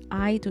it.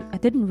 I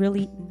didn't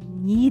really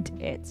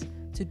need it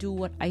to do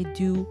what I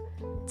do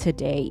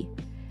today.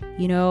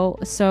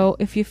 So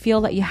if you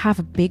feel that you have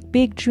a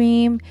big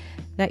dream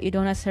that you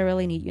don't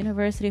necessarily need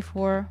university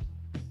for,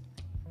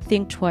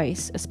 think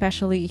twice,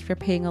 especially if you're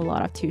paying a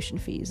lot of tuition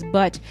fees.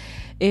 But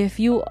if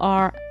you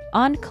are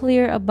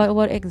unclear about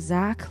what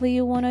exactly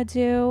you want to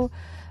do,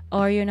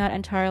 or you're not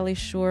entirely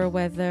sure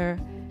whether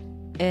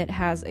it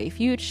has a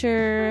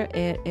future,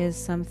 it is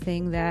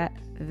something that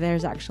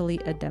there's actually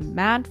a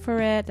demand for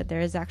it, that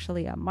there is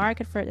actually a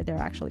market for it, that there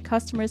are actually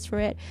customers for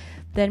it,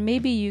 then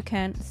maybe you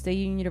can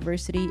stay in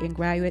university and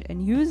graduate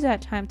and use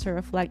that time to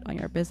reflect on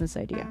your business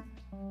idea.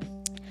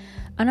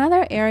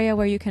 Another area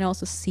where you can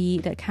also see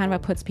that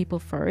Canva puts people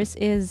first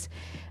is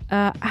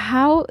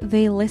how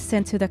they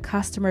listen to the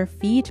customer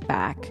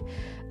feedback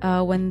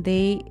when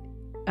they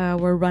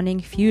were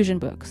running Fusion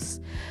books.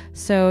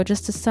 So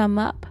just to sum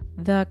up,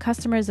 the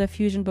customers of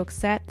Fusion Books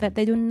said that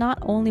they do not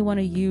only want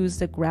to use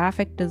the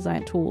graphic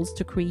design tools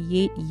to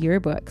create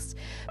yearbooks,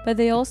 but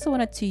they also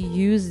wanted to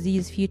use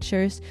these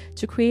features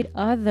to create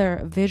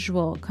other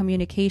visual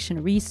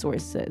communication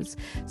resources,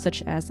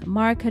 such as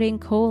marketing,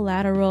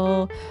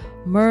 collateral,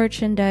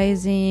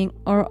 merchandising,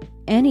 or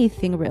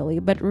anything really,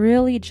 but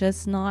really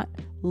just not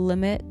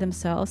limit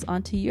themselves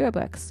onto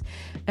yearbooks.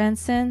 And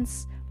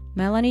since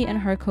Melanie and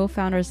her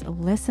co-founders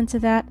listened to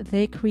that,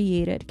 they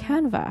created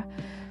Canva.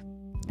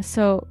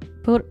 So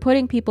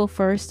putting people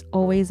first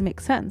always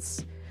makes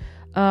sense.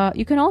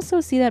 You can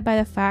also see that by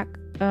the fact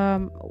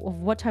of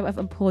what type of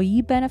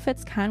employee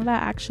benefits Canva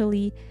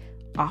actually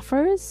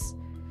offers.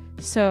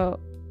 So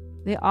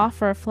they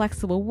offer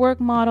flexible work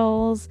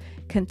models,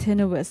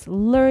 continuous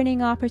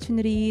learning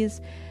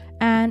opportunities,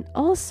 and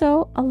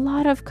also a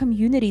lot of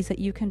communities that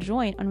you can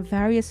join on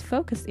various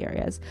focus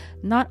areas,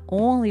 not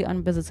only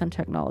on business and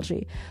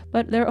technology,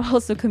 but there are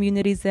also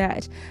communities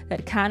that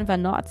Canva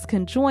knots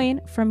can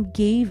join, from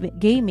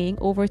gaming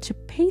over to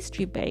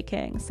pastry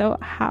baking. So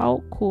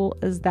how cool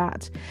is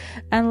that?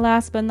 And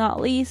last but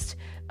not least,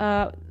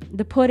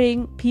 the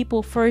putting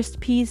people first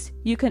piece,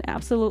 you can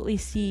absolutely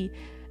see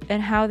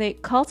and how they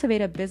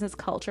cultivate a business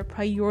culture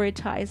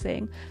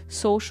prioritizing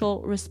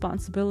social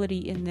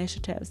responsibility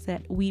initiatives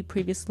that we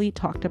previously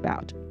talked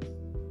about.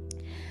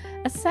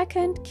 A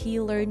second key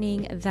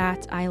learning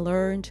that I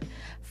learned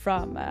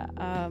from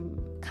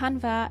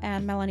Canva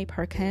and Melanie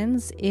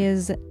Perkins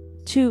is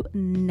to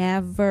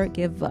never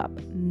give up.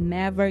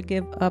 Never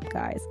give up,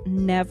 guys.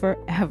 Never,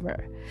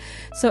 ever.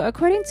 So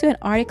according to an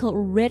article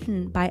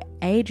written by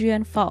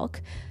Adrian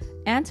Falk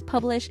and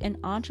published in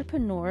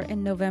Entrepreneur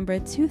in November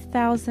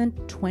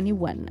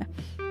 2021,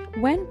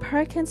 when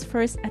Perkins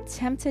first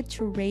attempted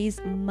to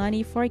raise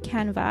money for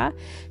Canva,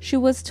 she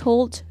was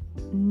told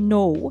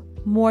no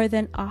more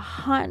than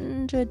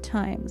 100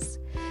 times.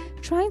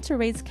 Trying to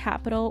raise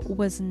capital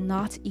was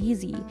not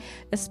easy,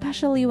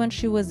 especially when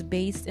she was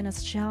based in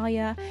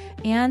Australia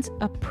and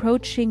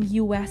approaching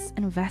US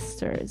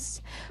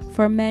investors.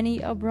 For many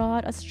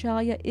abroad,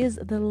 Australia is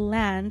the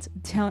land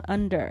down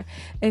under,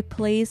 a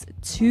place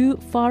too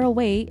far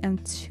away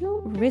and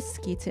too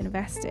risky to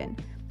invest in.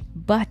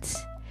 But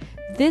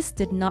this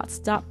did not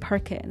stop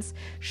Perkins.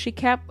 She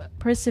kept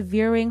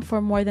persevering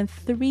for more than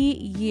 3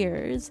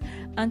 years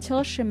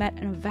until she met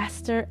an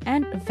investor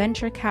and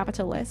venture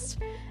capitalist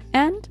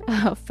and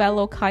a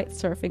fellow kite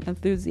surfing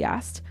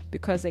enthusiast,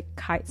 because they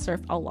kite surf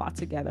a lot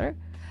together,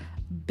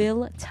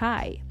 Bill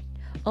Tai.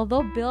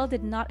 Although Bill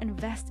did not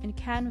invest in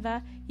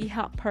Canva, he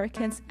helped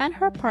Perkins and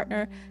her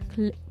partner,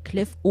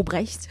 Cliff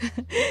Obrecht,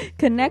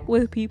 connect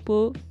with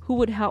people who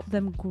would help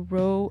them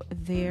grow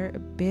their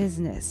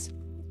business.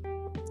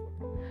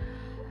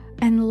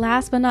 And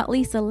last but not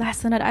least, the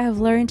lesson that I have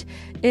learned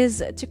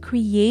is to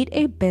create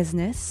a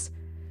business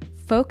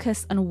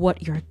focused on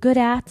what you're good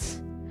at,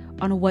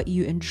 on what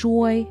you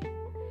enjoy,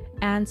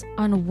 and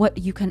on what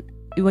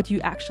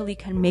you actually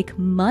can make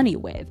money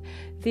with.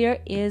 There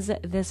is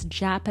this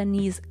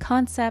Japanese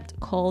concept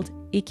called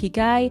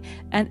ikigai,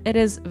 and it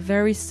is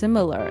very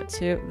similar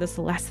to this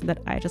lesson that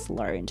I just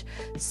learned.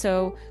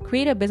 So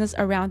create a business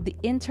around the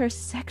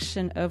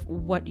intersection of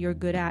what you're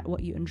good at,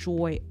 what you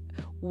enjoy,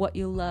 what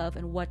you love,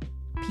 and what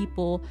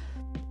people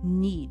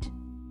need.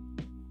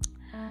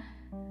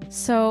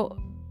 So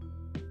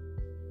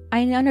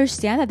I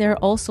understand that there are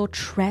also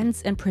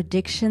trends and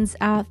predictions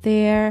out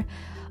there.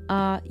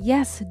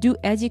 Yes, do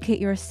educate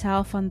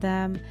yourself on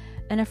them,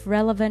 and if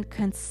relevant,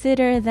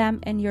 consider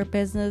them in your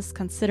business,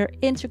 consider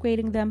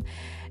integrating them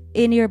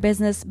in your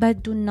business,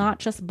 but do not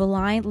just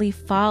blindly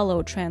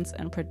follow trends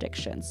and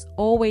predictions.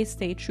 Always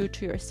stay true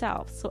to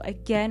yourself. So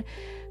again,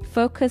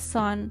 focus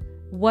on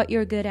what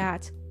you're good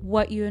at,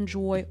 what you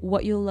enjoy,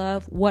 what you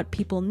love, what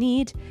people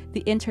need,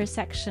 the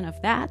intersection of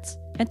that,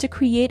 and to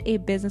create a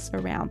business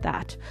around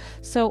that.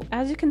 So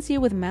as you can see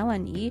with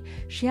Melanie,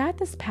 she had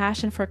this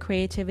passion for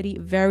creativity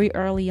very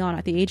early on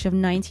at the age of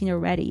 19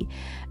 already.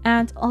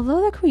 And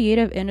although the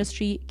creative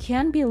industry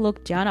can be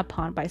looked down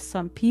upon by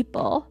some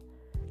people,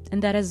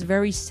 and that is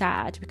very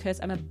sad because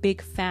I'm a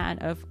big fan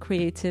of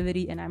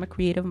creativity and I'm a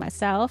creative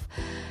myself.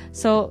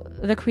 So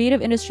the creative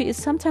industry is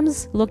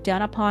sometimes looked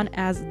down upon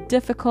as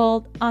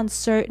difficult,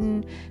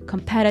 uncertain,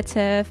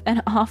 competitive,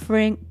 and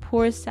offering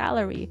poor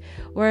salary,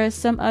 whereas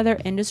some other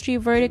industry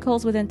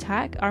verticals within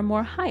tech are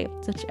more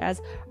hyped, such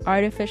as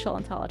artificial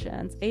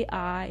intelligence,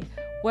 AI,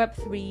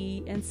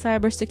 Web3, and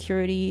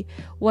cybersecurity.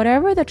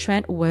 Whatever the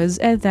trend was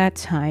at that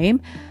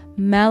time,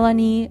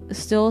 Melanie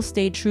still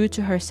stayed true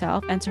to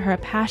herself and to her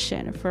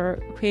passion for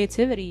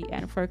creativity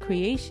and for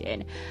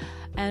creation.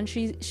 And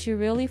she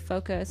really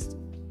focused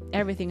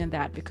everything on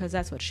that because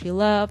that's what she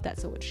loved,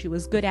 that's what she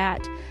was good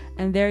at.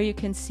 And there you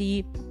can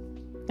see,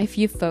 if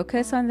you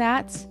focus on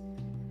that,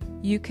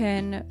 you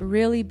can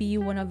really be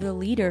one of the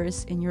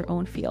leaders in your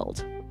own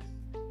field.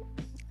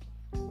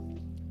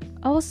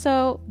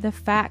 Also, the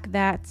fact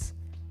that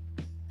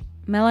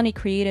Melanie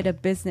created a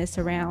business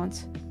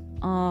around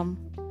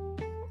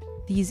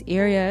these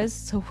areas,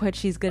 so what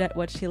she's good at,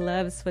 what she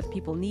loves, what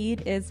people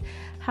need, is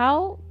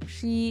how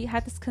she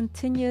had this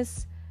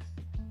continuous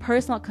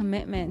personal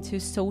commitment to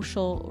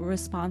social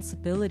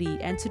responsibility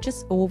and to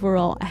just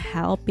overall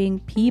helping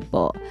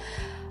people.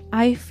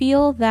 I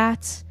feel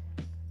that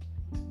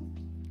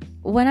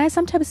when I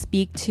sometimes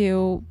speak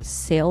to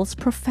sales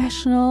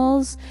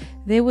professionals,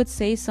 they would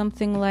say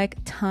something like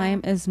time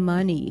is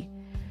money,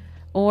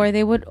 or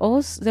they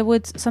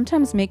would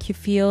sometimes make you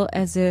feel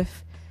as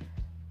if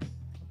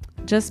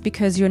just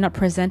because you're not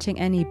presenting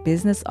any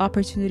business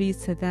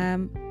opportunities to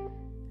them,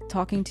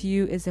 talking to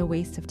you is a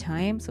waste of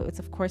time. So it's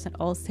of course not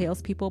all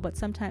salespeople, but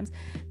sometimes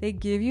they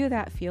give you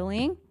that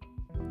feeling.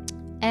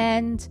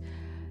 And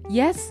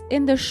yes,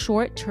 in the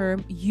short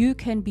term, you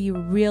can be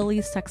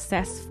really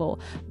successful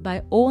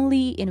by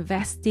only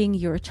investing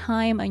your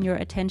time and your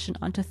attention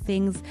onto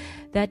things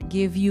that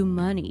give you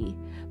money.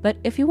 But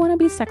if you want to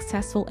be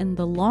successful in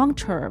the long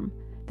term,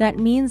 that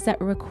means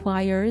that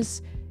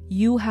requires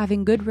you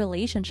having good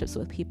relationships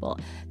with people.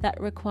 That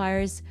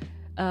requires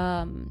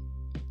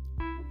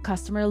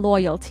customer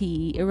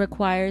loyalty. It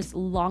requires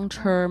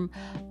long-term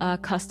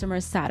customer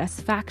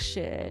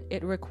satisfaction.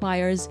 It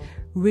requires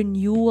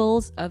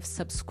renewals of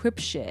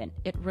subscription.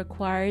 It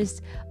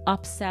requires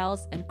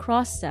upsells and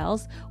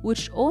cross-sells,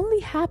 which only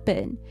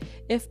happen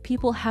if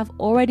people have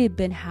already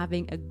been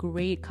having a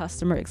great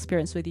customer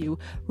experience with you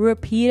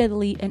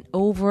repeatedly and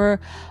over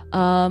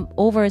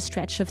a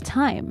stretch of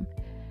time.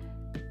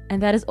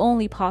 And that is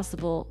only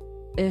possible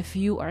if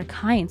you are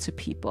kind to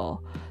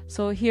people.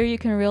 So here you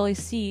can really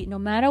see, no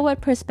matter what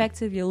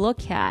perspective you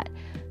look at,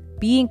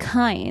 being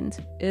kind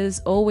is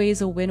always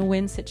a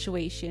win-win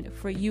situation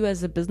for you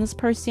as a business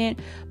person,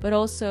 but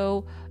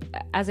also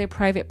as a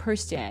private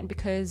person,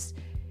 because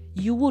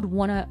you would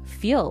want to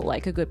feel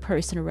like a good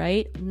person,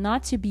 right?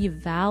 Not to be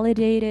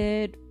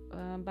validated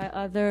by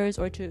others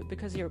or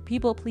because you're a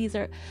people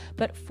pleaser,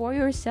 but for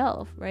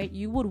yourself, right?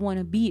 You would want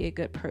to be a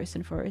good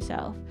person for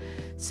yourself.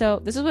 So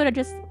this is what I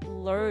just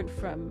learned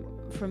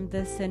from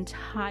this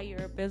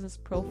entire business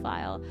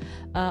profile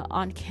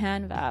on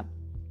Canva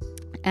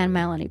and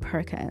Melanie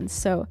Perkins.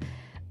 So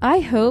I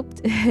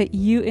hoped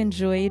you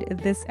enjoyed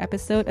this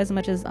episode as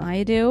much as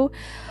I do.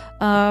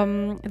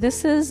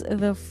 This is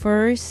the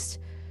first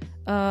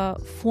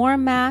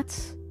format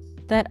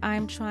that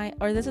I'm trying,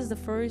 or this is the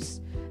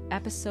first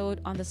episode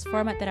on this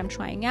format that I'm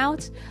trying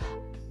out.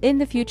 In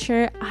the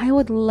future, I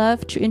would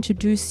love to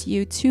introduce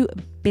you to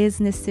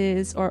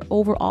businesses or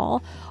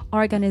overall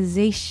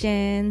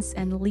organizations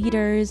and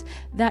leaders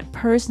that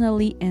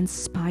personally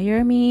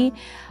inspire me.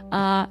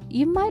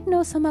 You might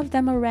know some of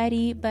them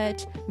already,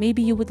 but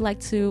maybe you would like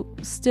to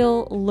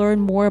still learn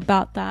more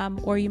about them,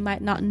 or you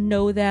might not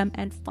know them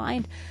and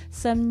find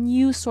some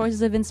new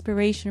sources of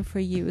inspiration for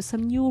you,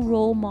 some new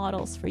role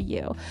models for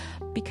you.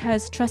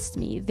 Because trust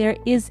me, there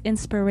is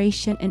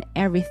inspiration in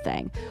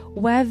everything.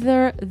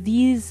 Whether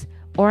these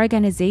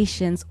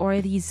organizations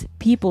or these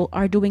people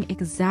are doing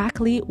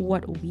exactly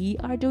what we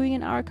are doing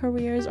in our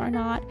careers or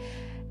not,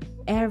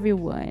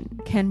 everyone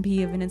can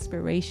be of an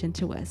inspiration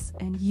to us,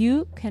 and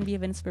you can be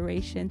of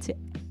inspiration to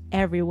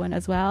everyone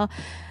as well.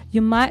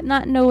 You might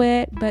not know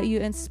it, but you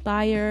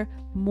inspire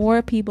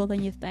more people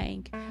than you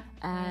think,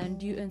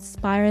 and you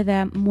inspire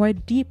them more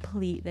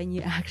deeply than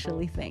you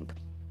actually think.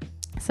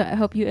 So I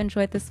hope you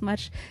enjoyed this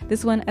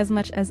one as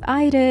much as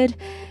I did.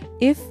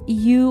 If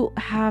you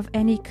have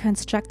any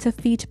constructive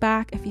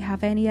feedback, if you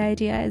have any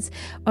ideas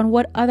on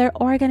what other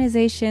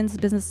organizations,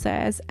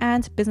 businesses,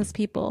 and business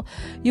people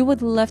you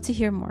would love to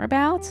hear more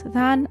about,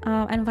 then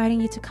I'm inviting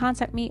you to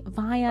contact me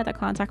via the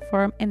contact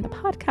form in the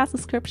podcast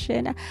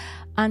description.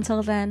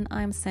 Until then,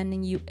 I'm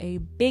sending you a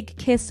big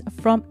kiss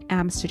from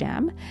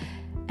Amsterdam.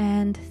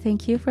 And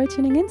thank you for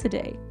tuning in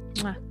today.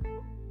 Mwah.